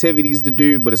out, activities to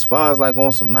do. But as far as like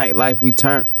on some nightlife, we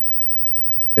turn.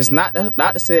 It's not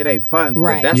to say it ain't fun,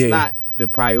 but that's not the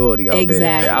priority out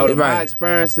there. Out of my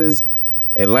experiences,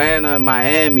 Atlanta and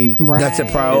Miami, that's a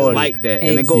priority. Like that,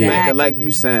 and it go back to like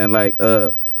you saying, like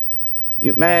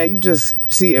you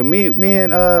just see, and me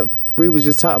and Bree was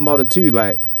just talking about it too.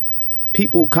 Like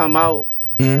people come out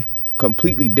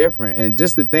completely different, and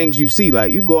just the things you see.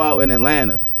 Like you go out in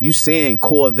Atlanta, you seeing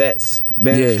Corvettes,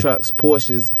 Benz trucks,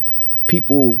 Porsches.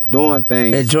 People doing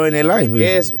things, enjoying their life.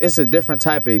 It's a different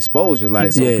type of exposure.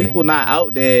 Like so, people not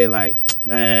out there like,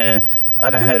 man, I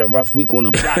done had a rough week on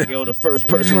the block. Yo, the first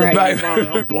person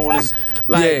I'm blowing this.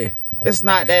 Like, it's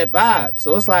not that vibe.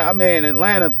 So it's like, I mean, in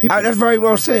Atlanta, people. That's very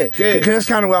well said. Because that's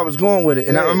kind of where I was going with it.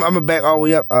 And I'm going back all the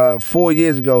way up 4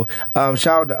 years ago.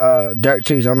 Shout out to Dirk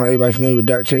Chase. I don't know if everybody familiar with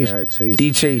Dirk Chase.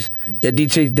 D Chase. Yeah, D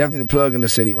Chase definitely plug in the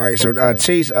city, right? So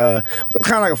Chase was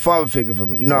kind of like a father figure for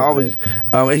me. You know, I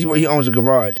always, he owns a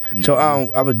garage. So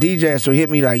I was DJing, so he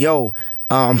hit me like, yo,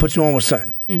 put you on with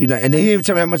something. You know, and then he didn't even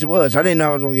tell me how much it was. I didn't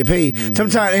know I was gonna get paid.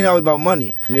 Sometimes it ain't always about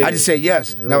money. I just said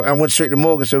yes. Now, I went straight to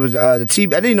Morgan. So it was the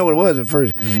TB. I didn't know what it was at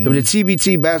first. It was the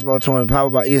TBT basketball tournament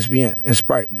powered by ESPN and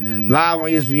Sprite. Live on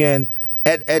ESPN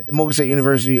at Morgan State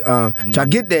University. So I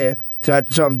get there. So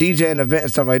I'm DJing an event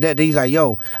and stuff like that. Then he's like,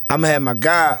 yo, I'm gonna have my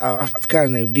guy, I forgot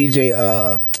his name, DJ,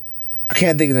 I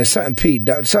can't think of his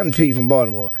name, something P from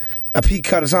Baltimore. A P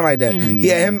cut or something like that. He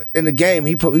had him in the game.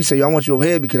 He said, yo, I want you over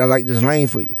here because I like this lane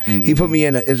for you. He put me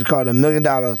in it's called a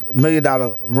 $1 million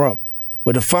rump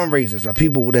with the fundraisers of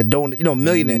people that don't,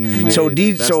 millionaires. So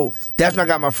that's when I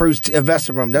got my first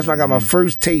investor room. That's when I got my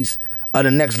first taste of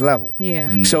the next level.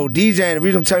 So DJing, the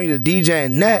reason I'm telling you the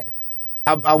DJing that,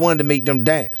 I wanted to make them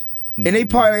dance. And they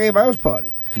party like everybody else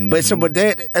party. But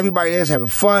everybody there's having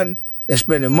fun. They're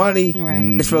spending money.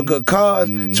 It's for a good cause.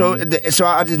 So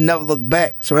I just never look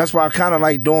back. So that's why I kind of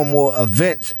like doing more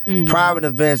events, private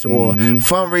events or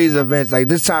fundraiser events. Like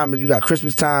this time, you got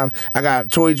Christmas time. I got a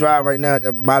toy drive right now.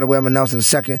 By the way, I'm announcing the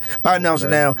second. I announce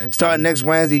it now. Starting next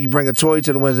Wednesday, you bring a toy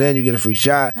to the Wednesday end, you get a free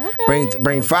shot.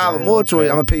 Bring 5 or more toys,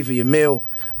 I'm going to pay for your meal.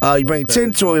 You bring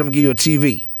 10 toys, I'm going to give you a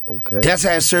TV. That's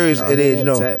how serious it is, you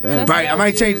know. Right, I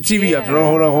might change the TV up.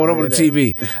 Hold on with the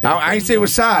TV. I ain't say what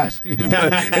size.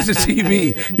 It's a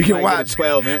TV. You can watch.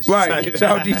 12-inch. Right.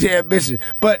 Shout out DJ Ambition.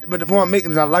 But the point I'm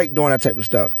making is I like doing that type of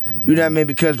stuff. You know what I mean?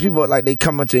 Because people like they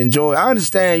come up to enjoy. I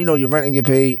understand, you're renting, get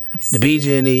paid. The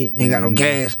BG&E, you ain't got no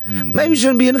gas. Maybe you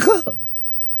shouldn't be in the club.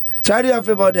 So how do y'all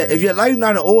feel about that? If your life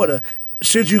not in order,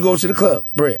 should you go to the club,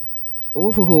 Brett?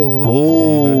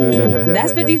 Ooh.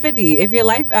 That's 50-50. If your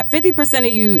life, 50%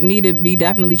 of you need to be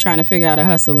definitely trying to figure out a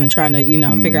hustle and trying to,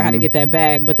 figure out how to get that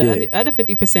bag. But the other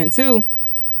 50% too,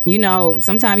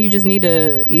 sometimes you just need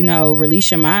to,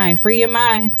 release your mind, free your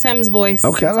mind. Tim's voice.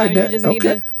 Okay, I like that. You just need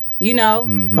to,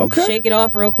 shake it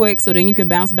off real quick so then you can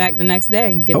bounce back the next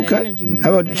day and get that energy.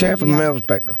 How about you, Chad, from a male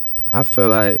perspective? I feel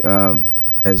like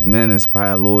as men, it's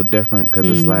probably a little different because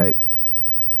it's like,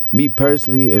 me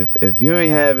personally, if you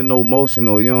ain't having no motion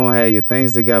or you don't have your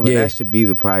things together, that should be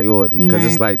the priority. Because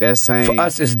it's like that same. For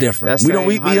us, it's different.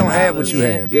 We don't have what you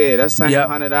have. Yeah, that's same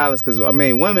 $100. Because I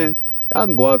mean, women, y'all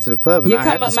can go out to the club and Your not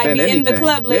have come to up might spend be anything. in the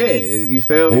club, ladies. Yeah, you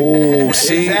feel me? Oh,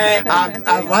 see,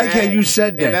 I like how you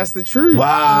said that. And that's the truth.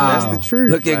 Wow. That's the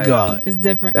truth. Look at God. It's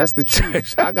different. That's the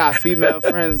truth. I got female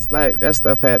friends, like, that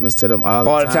stuff happens to them all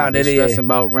the time. They're stressing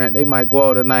about rent. They might go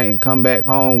out tonight and come back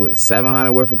home with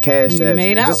 $700 worth of cash You apps.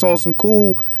 made out. Just on some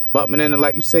cool, bumping into,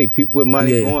 like you say, people with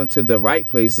money going to the right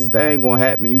places. That ain't gonna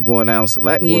happen. You going down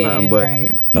select or nothing.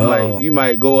 But you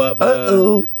might go up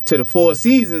to the Four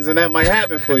Seasons and that might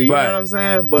happen for you. You know what I'm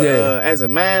saying? But as a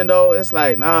man though, it's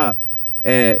like, nah.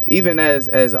 And even as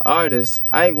an artist,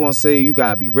 I ain't gonna say you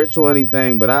gotta be rich or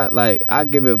anything, but I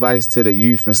give advice to the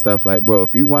youth and stuff like, bro,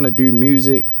 if you wanna do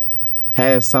music,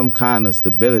 have some kind of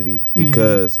stability,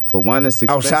 because for one, it's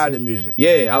expensive. Outside the music.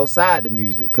 Yeah, outside the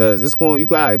music, because you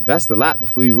gotta invest a lot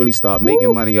before you really start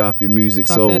making money off your music.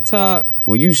 Talk.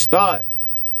 When you start,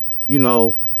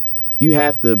 you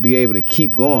have to be able to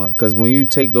keep going, because when you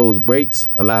take those breaks,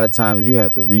 a lot of times you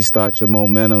have to restart your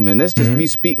momentum. And that's just me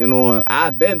speaking on,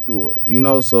 I've been through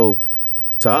it, so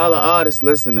to all the artists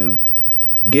listening,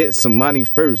 get some money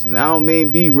first. And I don't mean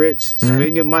be rich,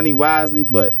 spend your money wisely,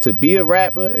 but to be a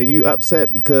rapper and you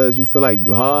upset because you feel like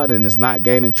you're hard and it's not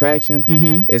gaining traction,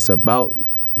 it's about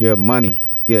your money.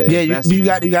 Yeah, you got to have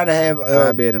you got to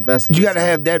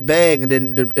have that bag and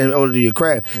then in order to do your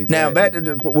craft. Exactly. Now back to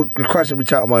the question we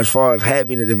talking about as far as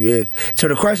happiness. So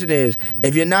the question is,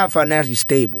 if you're not financially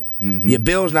stable, your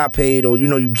bills not paid, or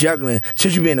you juggling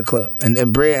since you be in the club,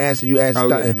 and Bria answered, you asked.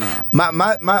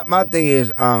 My thing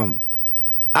is,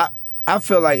 I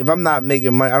feel like if I'm not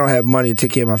making money, I don't have money to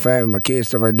take care of my family, my kids,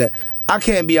 stuff like that, I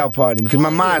can't be out partying because my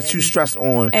mind's too stressed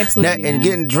on that, and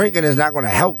getting drinking is not going to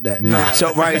help that. Nah.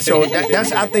 So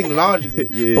that's I think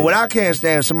logically. But what I can't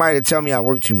stand is somebody to tell me I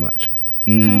work too much,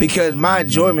 because my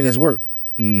enjoyment is work.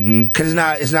 Because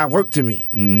it's not work to me.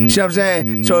 You see what I'm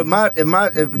saying? So if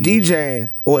DJing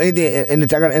or anything, and I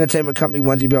got an entertainment company,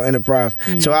 One GBL Enterprise.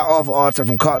 So I offer all stuff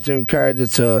from cartoon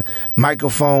characters to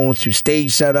microphones to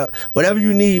stage setup, whatever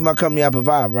you need. My company I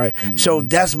provide, right? So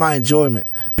that's my enjoyment.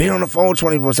 Being on the phone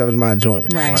 24/7 is my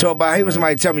enjoyment. Right. So I hate when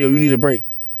somebody tell me, "Yo, you need a break."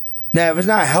 Now, if it's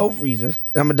not health reasons,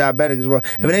 I'm a diabetic as well.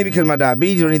 If it ain't because of my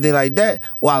diabetes or anything like that,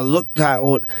 or I look tired,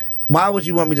 or why would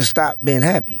you want me to stop being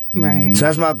happy? Right.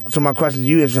 So that's my question to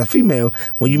you as a female.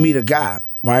 When you meet a guy,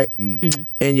 right, and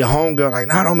your homegirl like,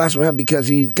 nah, don't mess with him because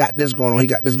he's got this going on, he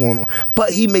got this going on, but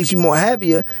he makes you more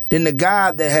happier than the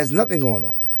guy that has nothing going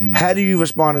on. How do you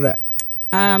respond to that?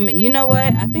 You know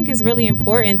what? I think it's really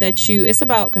important that it's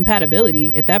about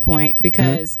compatibility at that point,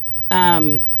 because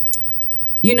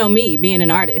me, being an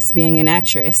artist, being an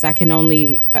actress, I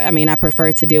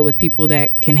prefer to deal with people that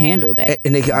can handle that.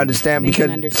 And they can understand,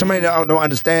 because somebody that don't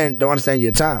understand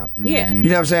your time. Yeah. You know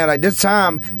what I'm saying? Like this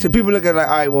time, so people look at it like,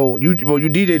 all right, well, you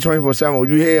DJ 24/7, well,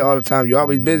 you here all the time, you're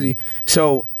always busy,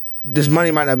 so this money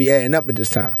might not be adding up at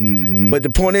this time. But the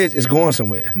point is, it's going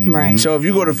somewhere. Right. So if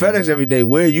you go to FedEx every day,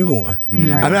 where are you going?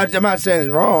 Right. I'm not saying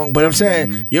it's wrong, but I'm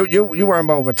saying you're worrying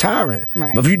about retiring.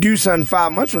 Right. But if you do something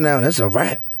 5 months from now, that's a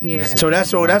wrap. Yeah. So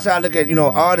that's how I look at,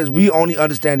 artists, we only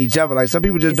understand each other. Like some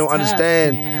people just don't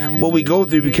understand what we go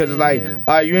through, because it's like,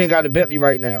 all right, you ain't got a Bentley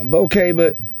right now. But okay,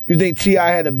 but you think T.I.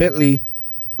 had a Bentley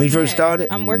when he first started?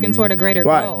 I'm working toward a greater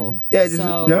goal. Yeah,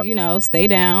 so, stay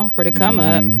down for the come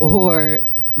up, or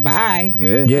bye.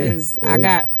 Because I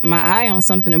got my eye on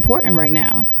something important right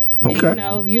now. Okay. And,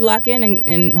 if you lock in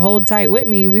and hold tight with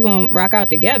me, we gonna rock out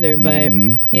together. But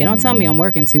don't tell me I'm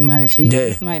working too much.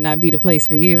 This might not be the place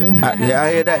for you.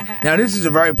 I hear that. Now this is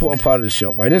a very important part of the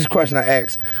show, right? This is a question I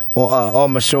ask on all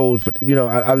my shows, but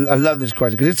I love this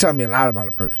question because it tells me a lot about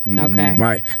a person. Okay.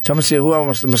 Right. So I'm gonna say who I'm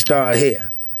gonna start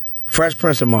here. Fresh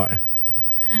Prince or Martin?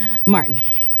 Martin.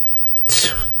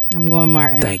 I'm going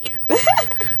Martin. Thank you.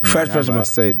 Fresh Prince of Martin. I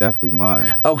say definitely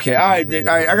Martin. Okay, all right.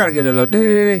 I gotta get it up. All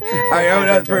right,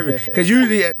 that's perfect. Because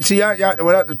usually, see, y'all,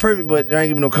 that's perfect, but there ain't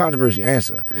giving no controversy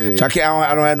answer. Yeah. So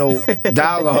I don't have no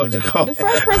dialogue to call. The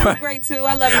Fresh Prince is great too.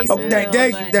 I love me some. Thank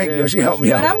you. She helped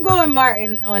me out. But I'm going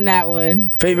Martin on that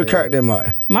one. Favorite character,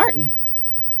 Martin? Martin.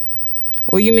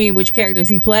 Or you mean which characters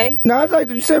he play? No, I like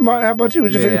you said Martin. How about you?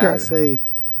 What's your favorite character?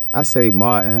 I say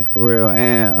Martin for real,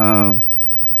 and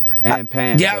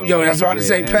Pam. Yeah, that's what I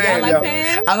say. Pam. Like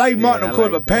Pam? I like Martin, of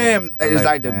course, but Pam is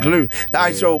like the glue. All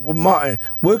right, so with Martin,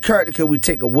 what character could we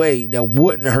take away that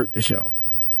wouldn't hurt the show?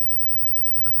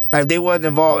 Like if they wasn't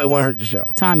involved, it wouldn't hurt the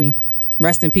show. Tommy.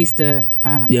 Rest in peace to.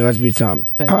 Rest in peace, Tommy.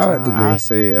 I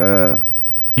say.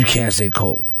 You can't say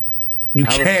Cole. You I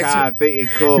was can't kind of thinking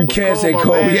Cole. You but can't Cole say my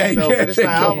Cole. man, Yeah, you though, can't but it's say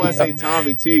not, I Cole. want to say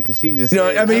Tommy too, because she just. No,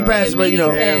 I mean he passed away. You know,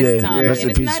 Tommy. Rest And in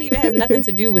it's peace. not even has nothing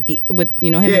to do with him as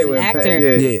an with actor.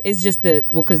 yeah. It's just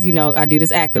because I do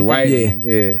this acting. The thing. writing,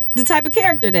 yeah. The type of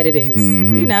character that it is.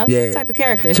 The type of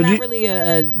character. It's not really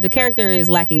the character is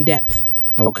lacking depth.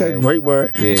 Okay, great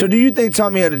word. Yeah. So do you think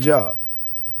Tommy had a job?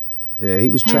 Yeah,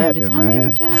 he was trapping,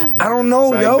 man. I don't know,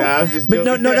 Like, yo. nah, I'm just But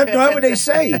no, joking. that's not what they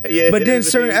say. Yeah, but then that's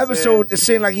what certain they episodes, it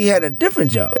seemed like he had a different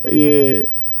job. Yeah.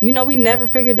 We never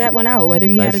figured that one out, whether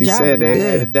he Like had a she job said, or not. they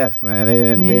had a death, man. They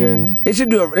didn't. They should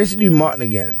do Martin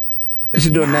again. They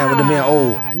should do it now with the man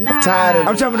old. I'm tired of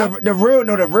I'm talking about the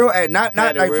real act, not the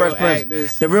like real Fresh Prince.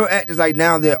 actors. The real actors like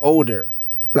now they're older.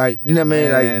 Like, you know what I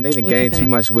mean? Man, Like they done gained too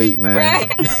much weight, man.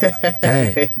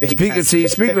 Hey, speaking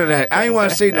of that, I ain't want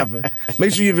to say nothing.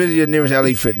 Make sure you visit your nearest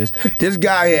LA Fitness. This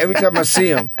guy here, every time I see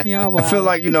him, I feel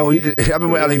like, I've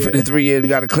been with LA Fitness 3 years. We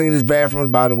got to clean his bathrooms,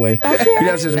 by the way.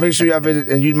 So make sure y'all visit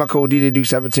and use my code DJ Duke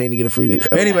 17 to get a free day.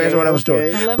 Anyway, that's another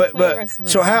story. But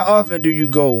so how often do you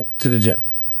go to the gym?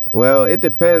 Well, it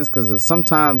depends, because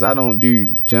sometimes I don't do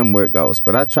gym workouts,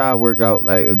 but I try to work out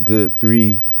like a good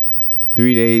 3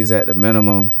 days at the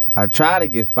minimum. I try to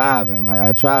get 5 in. Like,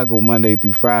 I try to go Monday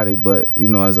through Friday, but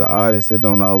as an artist, it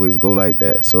don't always go like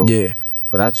that. So yeah.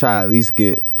 But I try to at least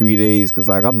get 3 days, because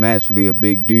like I'm naturally a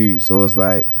big dude, so it's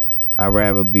like I'd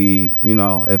rather be,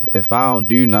 if I don't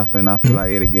do nothing, I feel like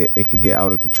it could get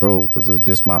out of control, because it's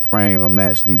just my frame. I'm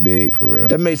naturally big, for real.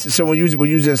 That makes sense. So when you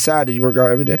was inside, did you work out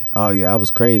every day? Oh yeah, I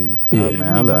was crazy. Yeah. Oh,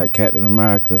 man, I look like Captain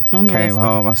America. Came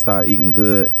home, I started eating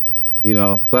good.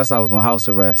 Plus I was on house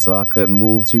arrest, so I couldn't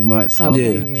move too much. So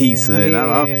pizza, and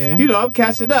I'm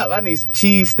catching up. I need some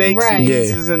cheesesteaks and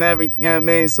pizzas and everything. You know what I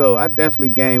mean? So I definitely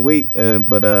gained weight,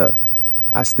 but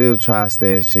I still try to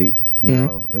stay in shape.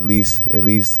 At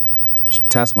least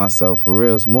test myself for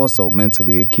real. It's more so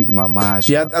mentally. It keep my mind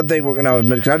sharp. Yeah, I think working out was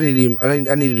mental, because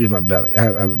I need to lose my belly. I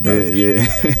have a belly. Yeah.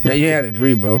 Now, you had to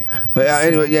agree, bro. But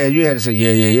anyway, you had to say,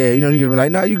 yeah. You could be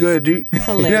like, no, you good, dude. Hilarious.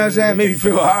 You know what I'm saying? Made me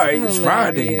feel all right. It's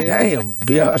Friday. Damn.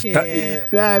 Damn,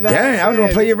 I was going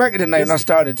to play your record tonight when I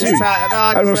started, too.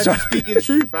 I was speaking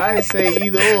truth. I didn't say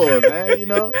either or,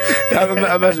 man,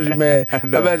 I mess with you, man. I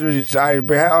mess with you. Sorry,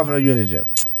 Bria, how often are you in the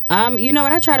gym? You know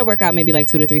what? I try to work out maybe like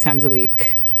 2 to 3 times a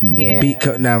week. Yeah.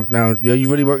 Now, are you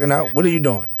really working out? What are you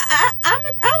doing?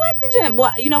 I like the gym.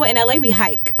 Well, you know what? In LA, we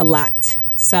hike a lot.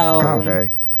 So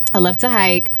I love to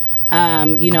hike. I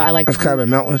like. That's kind of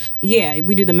mountains. Yeah,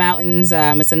 we do the mountains.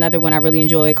 It's another one I really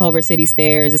enjoy. Culver City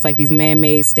stairs. It's like these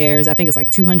man-made stairs. I think it's like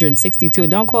 262.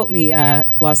 Don't quote me,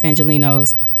 Los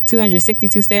Angelinos.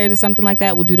 262 stairs or something like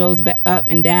that. We'll do those up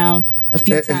and down a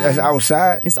few times. That's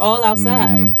outside? It's all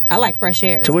outside. Mm-hmm. I like fresh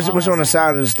air. So what's on the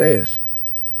side of the stairs?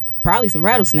 Probably some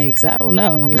rattlesnakes. I don't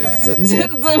know.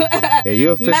 Yeah,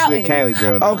 you're officially a Cali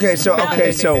girl now. Okay, so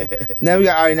now we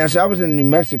got all right. Now, so I was in New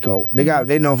Mexico.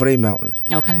 They known for their mountains.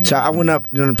 Okay. So I went up.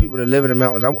 The people that live in the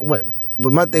mountains.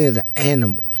 But my thing is the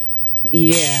animals.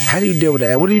 Yeah. How do you deal with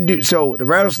that? What do you do? So the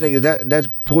rattlesnake that's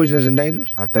poisonous and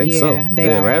dangerous? I think so.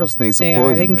 They are. Rattlesnakes are They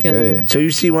poisonous. They can kill you. So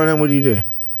you see one of them, what do you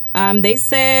do? They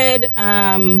said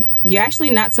you're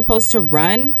actually not supposed to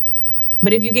run.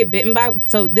 But if you get bitten by,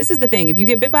 so this is the thing, if you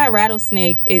get bit by a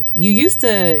rattlesnake, you used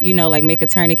to, like make a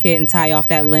tourniquet and tie off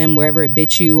that limb wherever it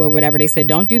bit you or whatever. They said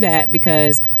don't do that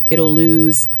because it'll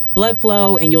lose blood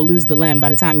flow and you'll lose the limb. By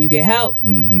the time you get help,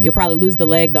 you'll probably lose the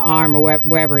leg, the arm, or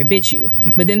wherever it bit you.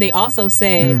 But then they also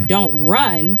said don't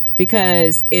run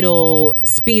because it'll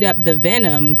speed up the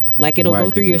venom, like it'll go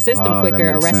through your system quicker,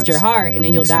 arrest your heart, and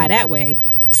then you'll die that way.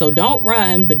 So don't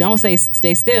run, but don't stay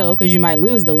still because you might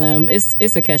lose the limb.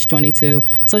 It's a catch-22.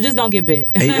 So just don't get bit.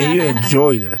 And you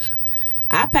enjoy this.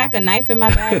 I pack a knife in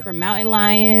my bag for mountain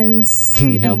lions.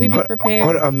 We be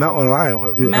prepared. A mountain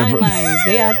lion? Mountain lions,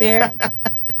 they out there.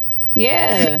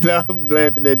 Yeah. No, I'm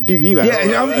glad for that Duke. He like,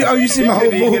 you see my whole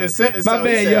move. My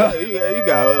man, yo. You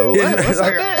got what's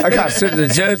like, I got sent to the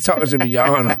judge talking to me, Your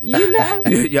Honor.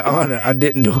 Your Honor, I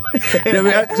didn't do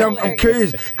it. I'm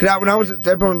curious because when I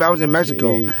was in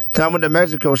Mexico. So I went to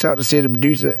Mexico, shout out to see the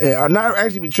producer. I'm not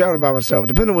actually be traveling by myself.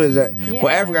 Depending on where it's at. Well,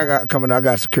 Africa I got coming, I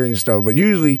got security and stuff. But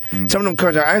usually some of them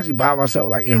countries I actually by myself,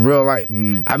 like in real life.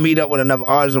 I meet up with another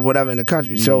artist or whatever in the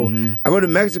country. So I go to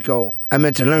Mexico. I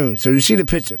meant to learn. So you see the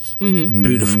pictures.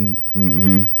 Beautiful.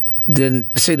 Then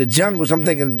say the jungles, I'm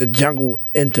thinking the jungle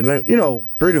in Tulum,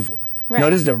 beautiful. Right. No,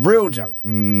 this is the real jungle.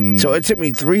 So it took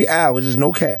me 3 hours, there's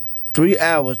no cap, 3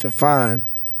 hours to find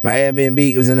my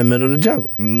Airbnb. It was in the middle of the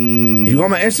jungle. If you go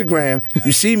on my Instagram,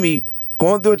 you see me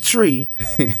going through a tree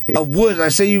of woods. I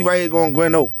say you right here going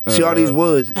Grand Oak. See all these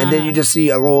woods, and then you just see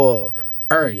a little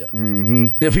area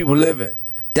that people live in.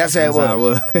 That's how it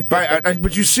was. Right,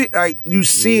 but you see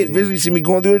it visually. See me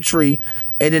going through a tree,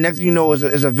 and the next thing you know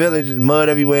is a village, there's mud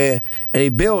everywhere, and they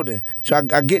building. So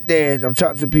I get there, I'm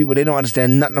talking to people, they don't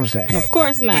understand nothing I'm saying. Of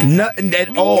course not. Nothing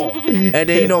at all. And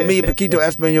then me, Paquito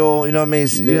Espanol, you know what I mean?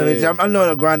 You know what I mean? I know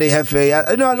the Grande Jefe.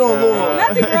 I know a little.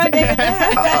 Not the Grande Jefe.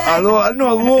 I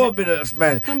know a little bit of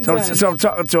Spanish. So I'm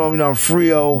talking to them, I'm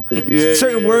Frio,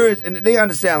 certain words, and they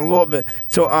understand a little bit.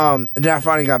 So then I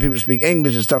finally got people to speak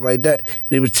English and stuff like that.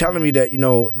 They was telling me that,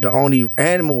 the only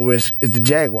animal risk is the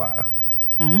jaguar.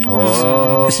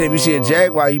 Oh. They say if you see a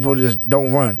jaguar, you probably just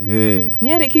don't run.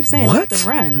 Yeah, they keep saying What? to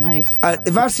run. Like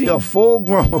if I see a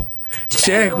full-grown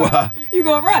jaguar, you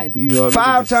gonna run.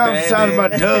 5 times the size of my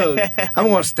dog, I'm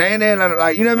gonna stand there and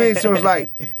like, you know what I mean? So it's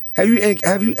like, have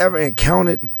you ever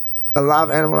encountered a live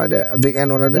animal like that, a big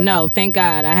animal like that? No, thank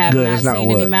God. I have not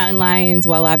seen any mountain lions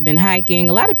while I've been hiking.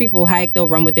 A lot of people hike, they'll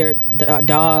run with their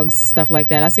dogs, stuff like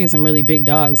that. I've seen some really big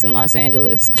dogs in Los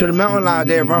Angeles. So the mountain lion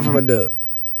there run from a dog?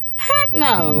 Heck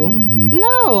no.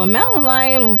 No, a mountain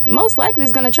lion most likely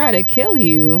is going to try to kill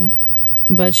you.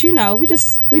 But,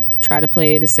 we try to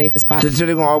play it as safe as possible. So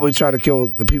they're going to always try to kill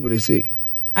the people they see?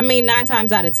 I mean, 9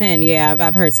 times out of 10, yeah,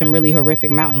 I've heard some really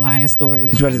horrific mountain lion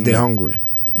stories. Especially if they're hungry.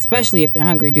 Especially if they're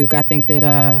hungry, Duke. I think that.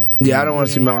 Yeah, I don't want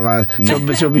to see mountain lions.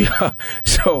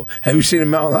 So, have you seen a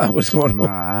mountain lion? What's going on?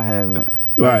 Nah, I haven't.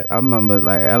 Right. I remember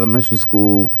like elementary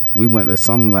school. We went to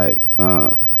some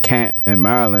camp in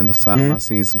Maryland or something. I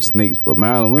seen some snakes, but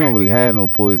Maryland, we don't really have no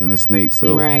poisonous snakes.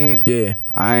 So yeah,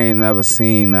 I ain't never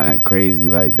seen nothing crazy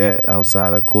like that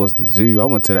outside, of course, the zoo. I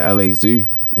went to the LA Zoo.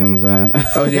 You know what I'm saying?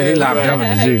 Oh yeah, they locked up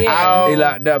in the zoo. They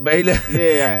locked up, but you know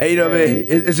what I mean?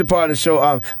 It's a part of the show.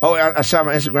 I shot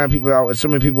my Instagram people out with so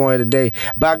many people on here today,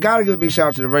 but I gotta give a big shout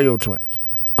out to the Radio Twins,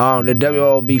 the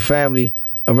WOB family,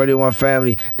 a Radio 1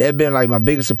 family. They've been like my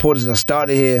biggest supporters since I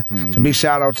started here. So big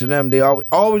shout out to them. They always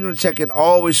want to check in,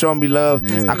 always showing me love.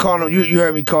 I call them. You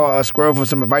heard me call Squirrel for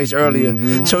some advice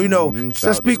earlier. So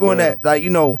let's speak on that. Like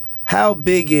how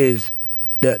big is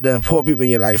the important people in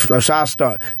your life? So I'll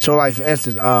start. So like for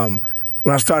instance,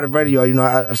 when I started radio,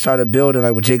 I started building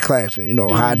like with Jay Claxton,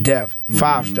 high def,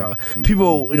 5-star.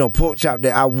 People, pork chop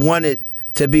that I wanted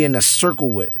to be in a circle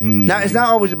with. Now it's not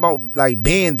always about like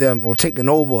being them or taking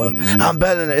over. I'm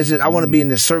better than it's just I want to be in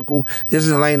this circle. This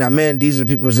is the lane I'm in. These are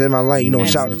the people that's in my lane.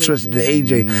 Shout out to Tristan, to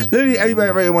AJ. Literally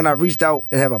everybody radio when I reached out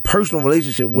and have a personal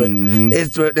relationship with,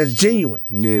 that's genuine.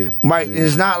 Yeah. Right?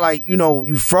 It's not like,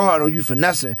 you fraud or you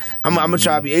finessing. I'm gonna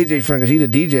try to be AJ friend because he's the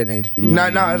DJ name. No,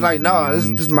 it's like, no, this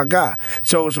is my guy.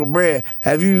 So Bria,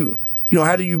 have you,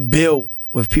 how do you build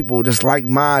with people that's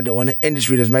like-minded or in an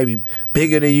industry that's maybe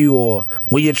bigger than you or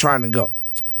where you're trying to go?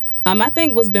 I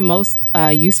think what's been most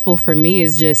useful for me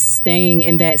is just staying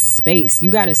in that space.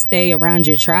 You got to stay around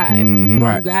your tribe.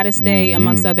 Right. You got to stay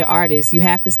amongst other artists. You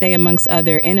have to stay amongst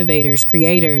other innovators,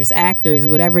 creators, actors,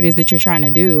 whatever it is that you're trying to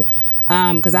do.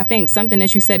 Because I think something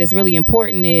that you said is really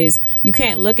important is you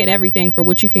can't look at everything for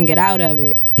what you can get out of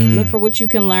it. Look for what you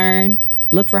can learn.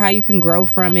 Look for how you can grow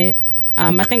from it.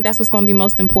 I think that's what's going to be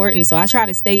most important. So I try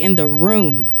to stay in the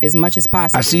room as much as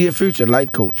possible. I see your future,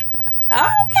 life coach.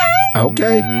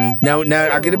 Okay. Now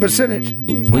I get a percentage.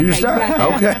 When you start.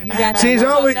 Okay. See, it's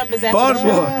always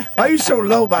Baltimore. Why you so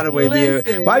low, by the way,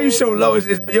 Bria? Why you so low?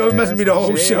 It must be the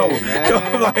whole show.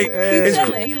 Like, he's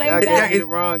chilling. He laid back. The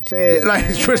wrong chair. Like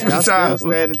it's Christmas time.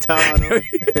 Still standing tall.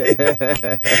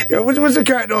 Yo, what's the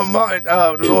character on Martin?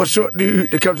 The little short dude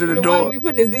that comes to the door. The one be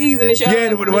putting his knees in the show. Yeah,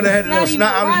 the one that had the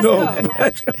snot out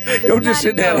his nose. Yo, just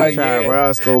sit there like, yeah.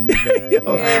 Roscoe be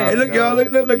Hey, look, y'all. Look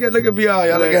at BR.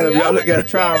 Y'all look at him. Y'all look at him.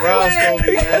 Trying Roscoe,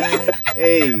 man.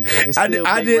 Hey, I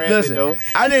did listen. Though.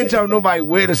 I didn't tell nobody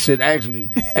where to sit. Actually,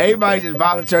 everybody just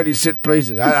voluntarily sit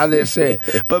places. I didn't say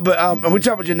it. But we talked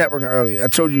about your networking earlier. I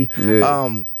told you,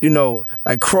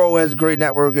 like Crow has great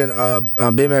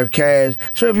networking. Big Man Cash.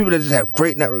 Certain people that just have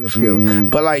great networking skills.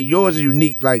 But like yours is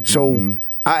unique. Like so,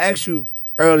 I asked you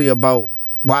earlier about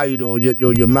why you doing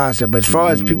your mindset. But as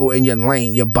far as people in your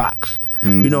lane, your box,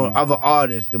 other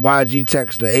artists, the YG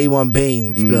Techs, the A1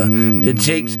 Beams, the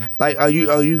Jakes, like are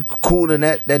you cool in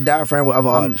that diaphragm with other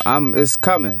artists? It's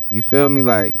coming. You feel me?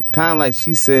 Like kind of like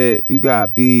she said, you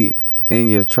gotta be in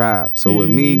your tribe. So with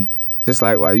me, just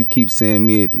like why you keep seeing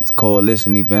me at these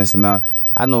coalition events and all,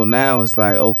 I know now it's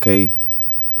like okay,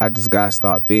 I just gotta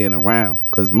start being around.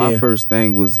 Cause my first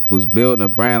thing was building a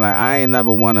brand. Like I ain't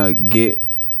never wanna get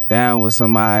down with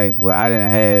somebody where I didn't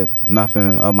have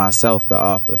nothing of myself to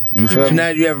offer. You feel so me? Now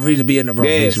you have a reason to be in the room.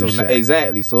 Yeah, so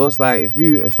exactly. So it's like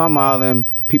if I'm all in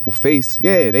people's face,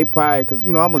 they probably because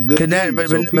I'm a good dude,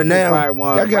 so people probably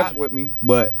want to rock with me.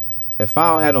 But if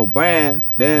I don't have no brand,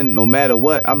 then no matter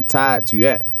what, I'm tied to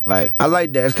that. Like I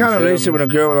like that. It's kind of relationship when a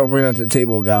girl don't bring nothing to the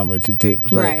table or guy brings to the table.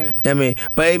 It's like, Right. I mean,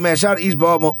 but hey man, shout out to East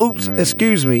Baltimore. Oops,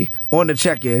 excuse me, on the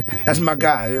check-in. That's my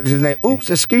guy. His name. Oops,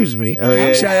 excuse me. Oh,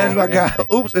 yeah. Shout out, that's my guy.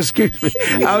 Oops, excuse me.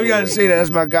 I always gotta say that. That's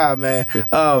my guy, man.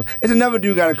 It's another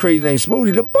dude got a crazy name,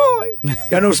 Smoothie the Boy.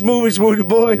 Y'all know Smoothie the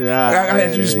Boy. I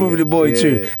had you Smoothie the Boy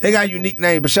too. They got a unique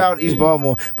name, but shout out to East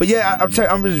Baltimore. But yeah, I'm telling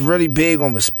you, I'm just really big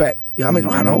on respect. You know what I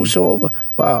mean? The whole show over.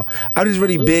 Wow. I'm just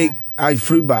really big. I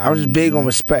flew by. I was just big on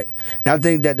respect. And I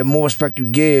think that the more respect you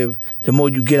give, the more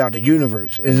you get out the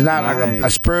universe. It's not like a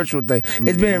spiritual thing.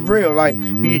 It's being real. Like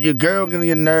your girl getting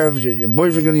your nerves, your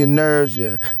boyfriend getting your nerves,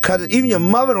 your cousin, even your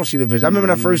mother don't see the vision. I remember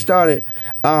when I first started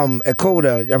at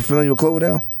Cloverdale. Y'all familiar with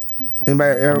Cloverdale?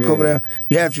 Anybody ever Cloverdale?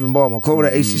 You have to from Baltimore.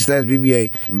 Cloverdale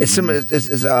AC/BBA. It's similar.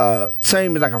 It's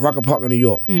same as like a Rucker Park in New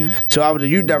York. So I was a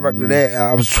youth director there.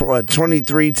 I was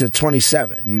 23 to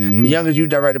 27. The youngest youth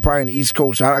director probably in the East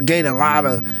Coast. So I gained a lot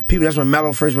of people. That's when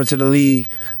Melo first went to the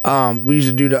league. We used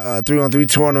to do the 3-on-3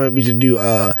 tournament. We used to do.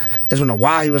 That's when the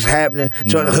Y was happening.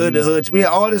 So the hood. We had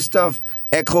all this stuff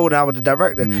at Cloverdale. I was the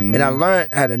director, and I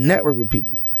learned how to network with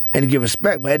people and to give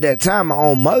respect. But at that time, my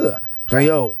own mother was like,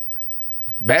 "Yo,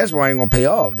 basketball ain't gonna pay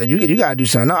off. Then you gotta do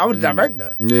something. I was a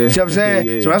director. Yeah. You know what I'm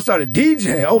saying? So I started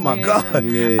DJing. Oh my God.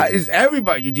 Yeah. It's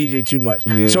everybody you DJ too much.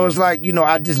 So it's like,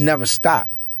 I just never stop.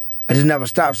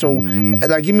 So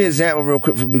like give me an example real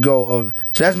quick before we go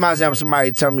so that's my example.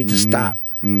 Somebody tell me to stop.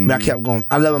 But I kept going.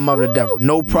 I love my mother to death.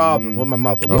 No problem with my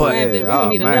mother. But we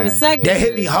need another segment. that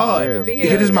hit me hard.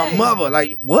 Because it's my mother.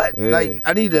 Like, what? Yeah. Like,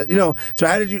 I need to, so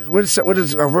how did you, what is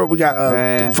we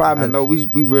got 5 minutes. I know we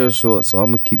real short, so I'm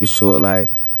going to keep it short.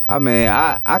 Like,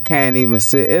 I can't even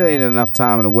sit. It ain't enough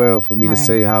time in the world for me to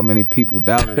say how many people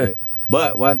doubted it.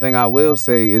 But one thing I will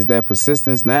say is that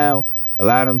persistence now, a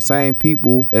lot of them same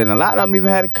people, and a lot of them even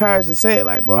had the courage to say it.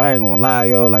 Like, bro, I ain't gonna lie,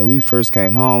 yo. Like, when we first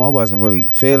came home, I wasn't really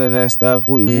feeling that stuff.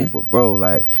 But bro,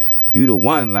 like, you the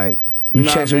one. Like, you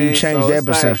changed that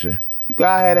perception. Like, you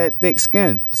gotta have that thick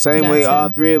skin. Same way all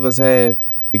three of us have,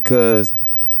 because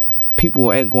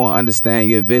people ain't gonna understand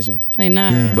your vision. They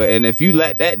not. And if you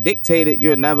let that dictate it,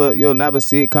 you'll never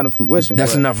see it come to fruition.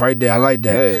 That's enough right there. I like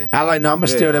that. Hey. I'm gonna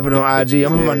steal that on IG.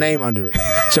 I'm gonna put my name under it.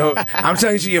 So I'm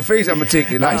telling you to your face, I'm gonna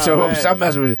take it. Like, I'm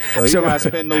messing with it. So you gotta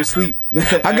spend no sleep.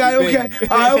 I got okay.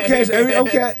 All right, okay. So,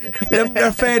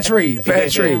 okay. Fair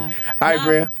trade. All right,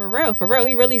 Bria. For real.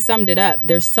 He really summed it up.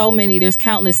 There's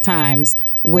countless times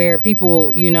where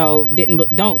people, they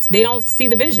don't see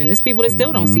the vision. There's people that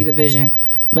still don't see the vision.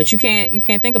 But you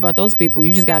can't think about those people.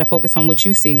 You just gotta focus on what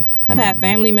you see. I've had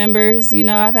family members,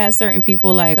 I've had certain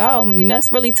people like,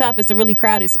 that's really tough. It's a really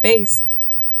crowded space.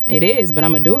 It is, but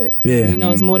I'm gonna do it. Yeah.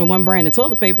 It's more than one brand of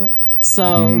toilet paper.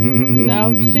 So,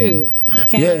 shoot. You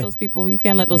can't let those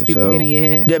people get in your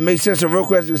head. That makes sense. So real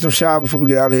quick, do some shout out before we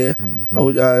get out of here.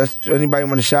 Anybody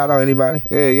want to shout out anybody?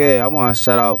 Yeah. I want to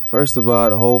shout out, first of all,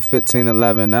 the whole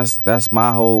 1511. That's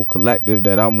my whole collective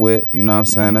that I'm with. You know what I'm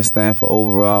saying? That stand for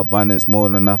overall abundance, more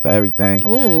than enough for everything.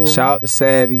 Ooh. Shout out to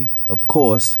Savvy, of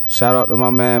course. Shout out to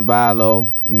my man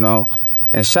Vilo,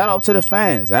 And shout out to the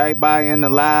fans, everybody in the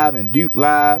live and Duke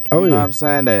live. You know what I'm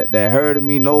saying? That heard of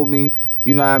me, know me.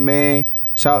 You know what I mean?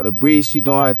 Shout out to Bree, she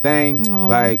doing her thing. Oh,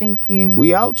 thank you.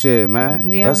 We out here, man.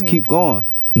 Let's keep going.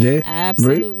 Yeah,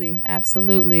 absolutely.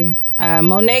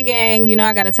 Monet gang,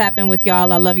 I gotta tap in with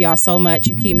y'all. I love y'all so much.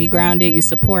 You keep me grounded. You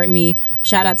support me.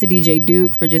 Shout out to DJ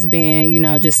Duke for just being,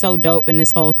 just so dope in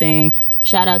this whole thing.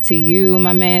 Shout out to you,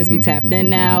 my mans. We tapped in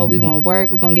now. We gonna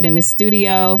work. We gonna get in the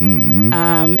studio.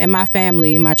 And my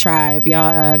family, my tribe,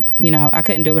 y'all. I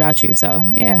couldn't do it without you. So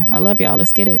yeah, I love y'all.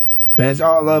 Let's get it. Man, it's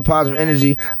all love, positive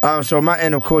energy. So my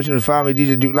end, of course, you can find me,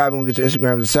 DJ Duke Live. We're going to get to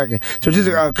Instagram in a second. So just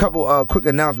a couple quick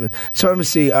announcements. So let me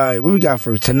see. All right, what we got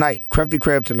first? Tonight, Crafty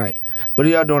Crab tonight. What are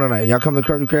y'all doing tonight? Y'all come to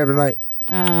Crafty Crab tonight?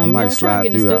 I might slide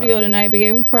get in the studio tonight, but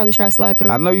yeah, we probably try to slide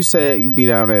through. I know you said you be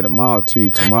down there tomorrow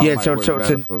too. Tomorrow might work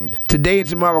better for me. Today and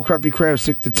tomorrow, Crafty Crab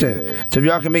 6 to 10. Yeah. So if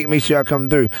y'all can make sure y'all come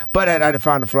through. But I had to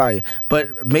find the flyer.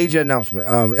 But major announcement.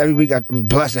 Every week, I'm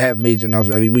blessed to have major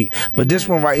announcement every week. But this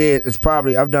one right here is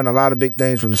probably, I've done a lot of big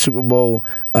things from the Super Bowl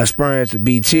experience, the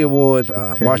BT Awards,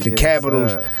 Washington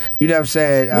Capitals. You know what I'm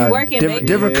saying?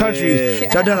 Different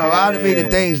countries. So I've done a lot of major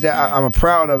things that I'm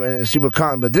proud of and super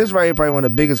content. But this right here probably one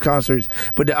of the biggest concerts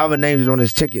but the other names is on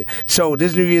this ticket. So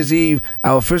this New Year's Eve,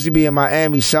 I will officially be in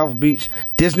Miami, South Beach.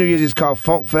 This New Year's is called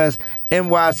Funk Fest,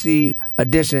 NYC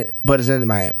edition, but it's in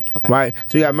Miami, right?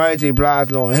 So you got Mary J. Blige,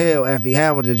 Lauryn Hill, Anthony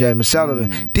Hamilton, Jasmine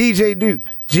Sullivan, DJ Duke,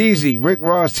 Jeezy, Rick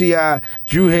Ross, T.I.,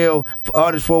 Drew Hill,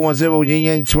 Artist 410, Yin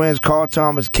Yang Twins, Carl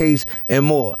Thomas, Case, and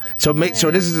more. So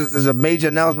so this is a major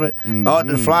announcement.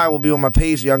 The flyer will be on my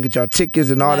page, so y'all can get y'all tickets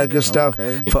and all that good stuff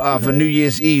for New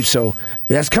Year's Eve. So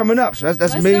that's coming up. So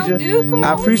that's major.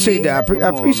 I appreciate that. I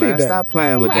appreciate that. Stop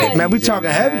playing with that. Man, we talking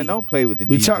heavy. Man, don't play with the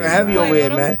We DJ, talking heavy over here,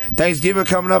 man. Thanksgiving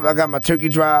coming up. I got my turkey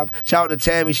drive. Shout out to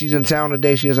Tammy. She's in town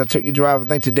today. She has her turkey drive, I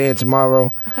think, today and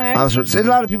tomorrow. So there's a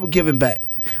lot of people giving back.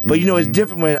 But you know, it's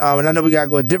different when, and I know we gotta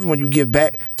go. It's different when you give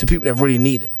back to people that really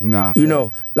need it. You know,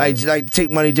 like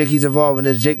Take Money Jake, he's involved in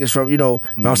this. Jake is from,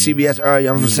 on CBS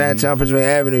area. I'm from Sandtown,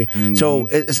 Pennsylvania Avenue. So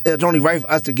it's only right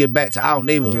for us to give back to our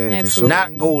neighborhood.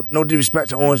 Not go, no disrespect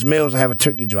to Orange Mills, and have a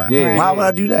turkey drive. Why would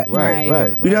I do that? Right. You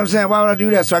know what I'm saying? Why would I do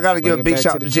that? So I gotta give a big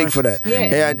shout to Jake for that.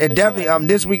 And definitely,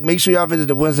 this week, make sure y'all visit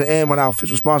the Windsor Inn, one of our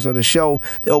official sponsor of the show.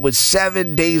 They're open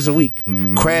 7 days a week.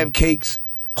 Crab cakes,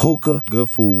 hookah, good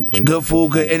food,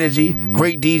 good energy,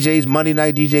 great DJs. Monday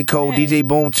night DJ Cole, DJ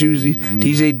Bone Tuesday,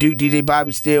 DJ Duke, DJ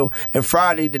Bobby Steele, and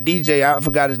Friday the DJ, I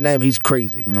forgot his name, he's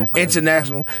crazy,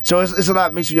 international. So it's a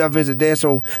lot. Make sure y'all visit there.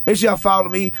 So make sure y'all follow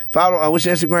me. What's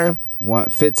your Instagram?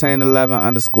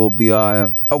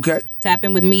 1511_BRM. Okay. Tap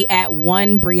in with me at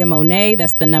 1 Bria Monet.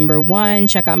 That's the number 1.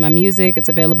 Check out my music. It's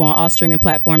available on all streaming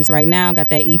platforms right now. Got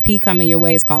that EP coming your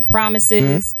way. It's called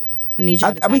Promises. We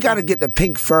gotta get the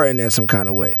pink fur in there some kind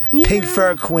of way. Pink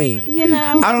fur queen.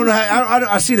 I don't know.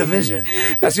 I see the vision.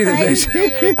 I see the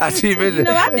vision. I see vision.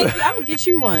 I think I'm gonna get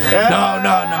you one.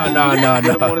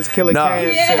 No. One is Killer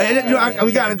Cam.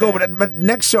 We gotta go. But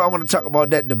next show, I want to talk about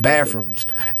the bathrooms.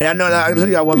 And I know that I look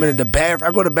at 1 minute the bathroom.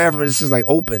 I go to the bathroom, it's just like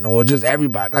open or just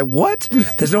everybody. Like what?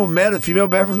 There's no male and female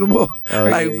bathrooms no more.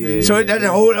 So that's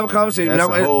a whole other conversation. I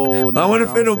don't want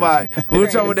to offend nobody. But we'll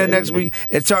talk about that next week.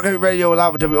 And Talk Heavy Radio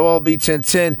live with WOLB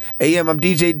 1010 AM. I'm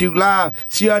DJ Duke live.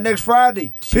 See y'all next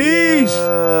Friday. Peace.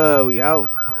 We out.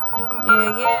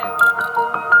 Yeah.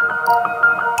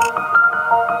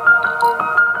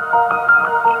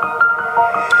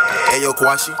 Hey yo,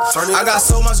 Kwashi, I got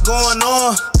so much going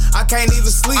on, I can't even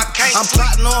sleep. I'm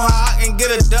plotting on how I can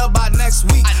get a dub by next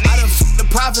week. I done f***ed the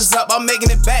profits up, I'm making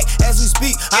it back as we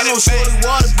speak. I know Shorty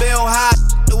water bill high,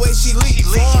 the way she leak.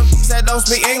 Foreign that don't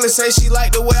speak English, say she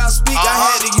like the way I speak. I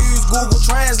had to use Google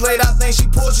Translate, I think she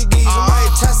Portuguese. I'm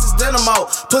ready to test this denim out,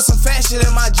 put some fat shit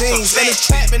in my jeans. And it's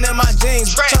trapping in my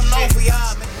jeans, bitch, I'm known for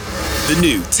y'all, man. The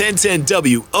new 1010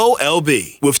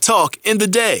 WOLB with Talk in the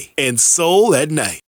day and Soul at night.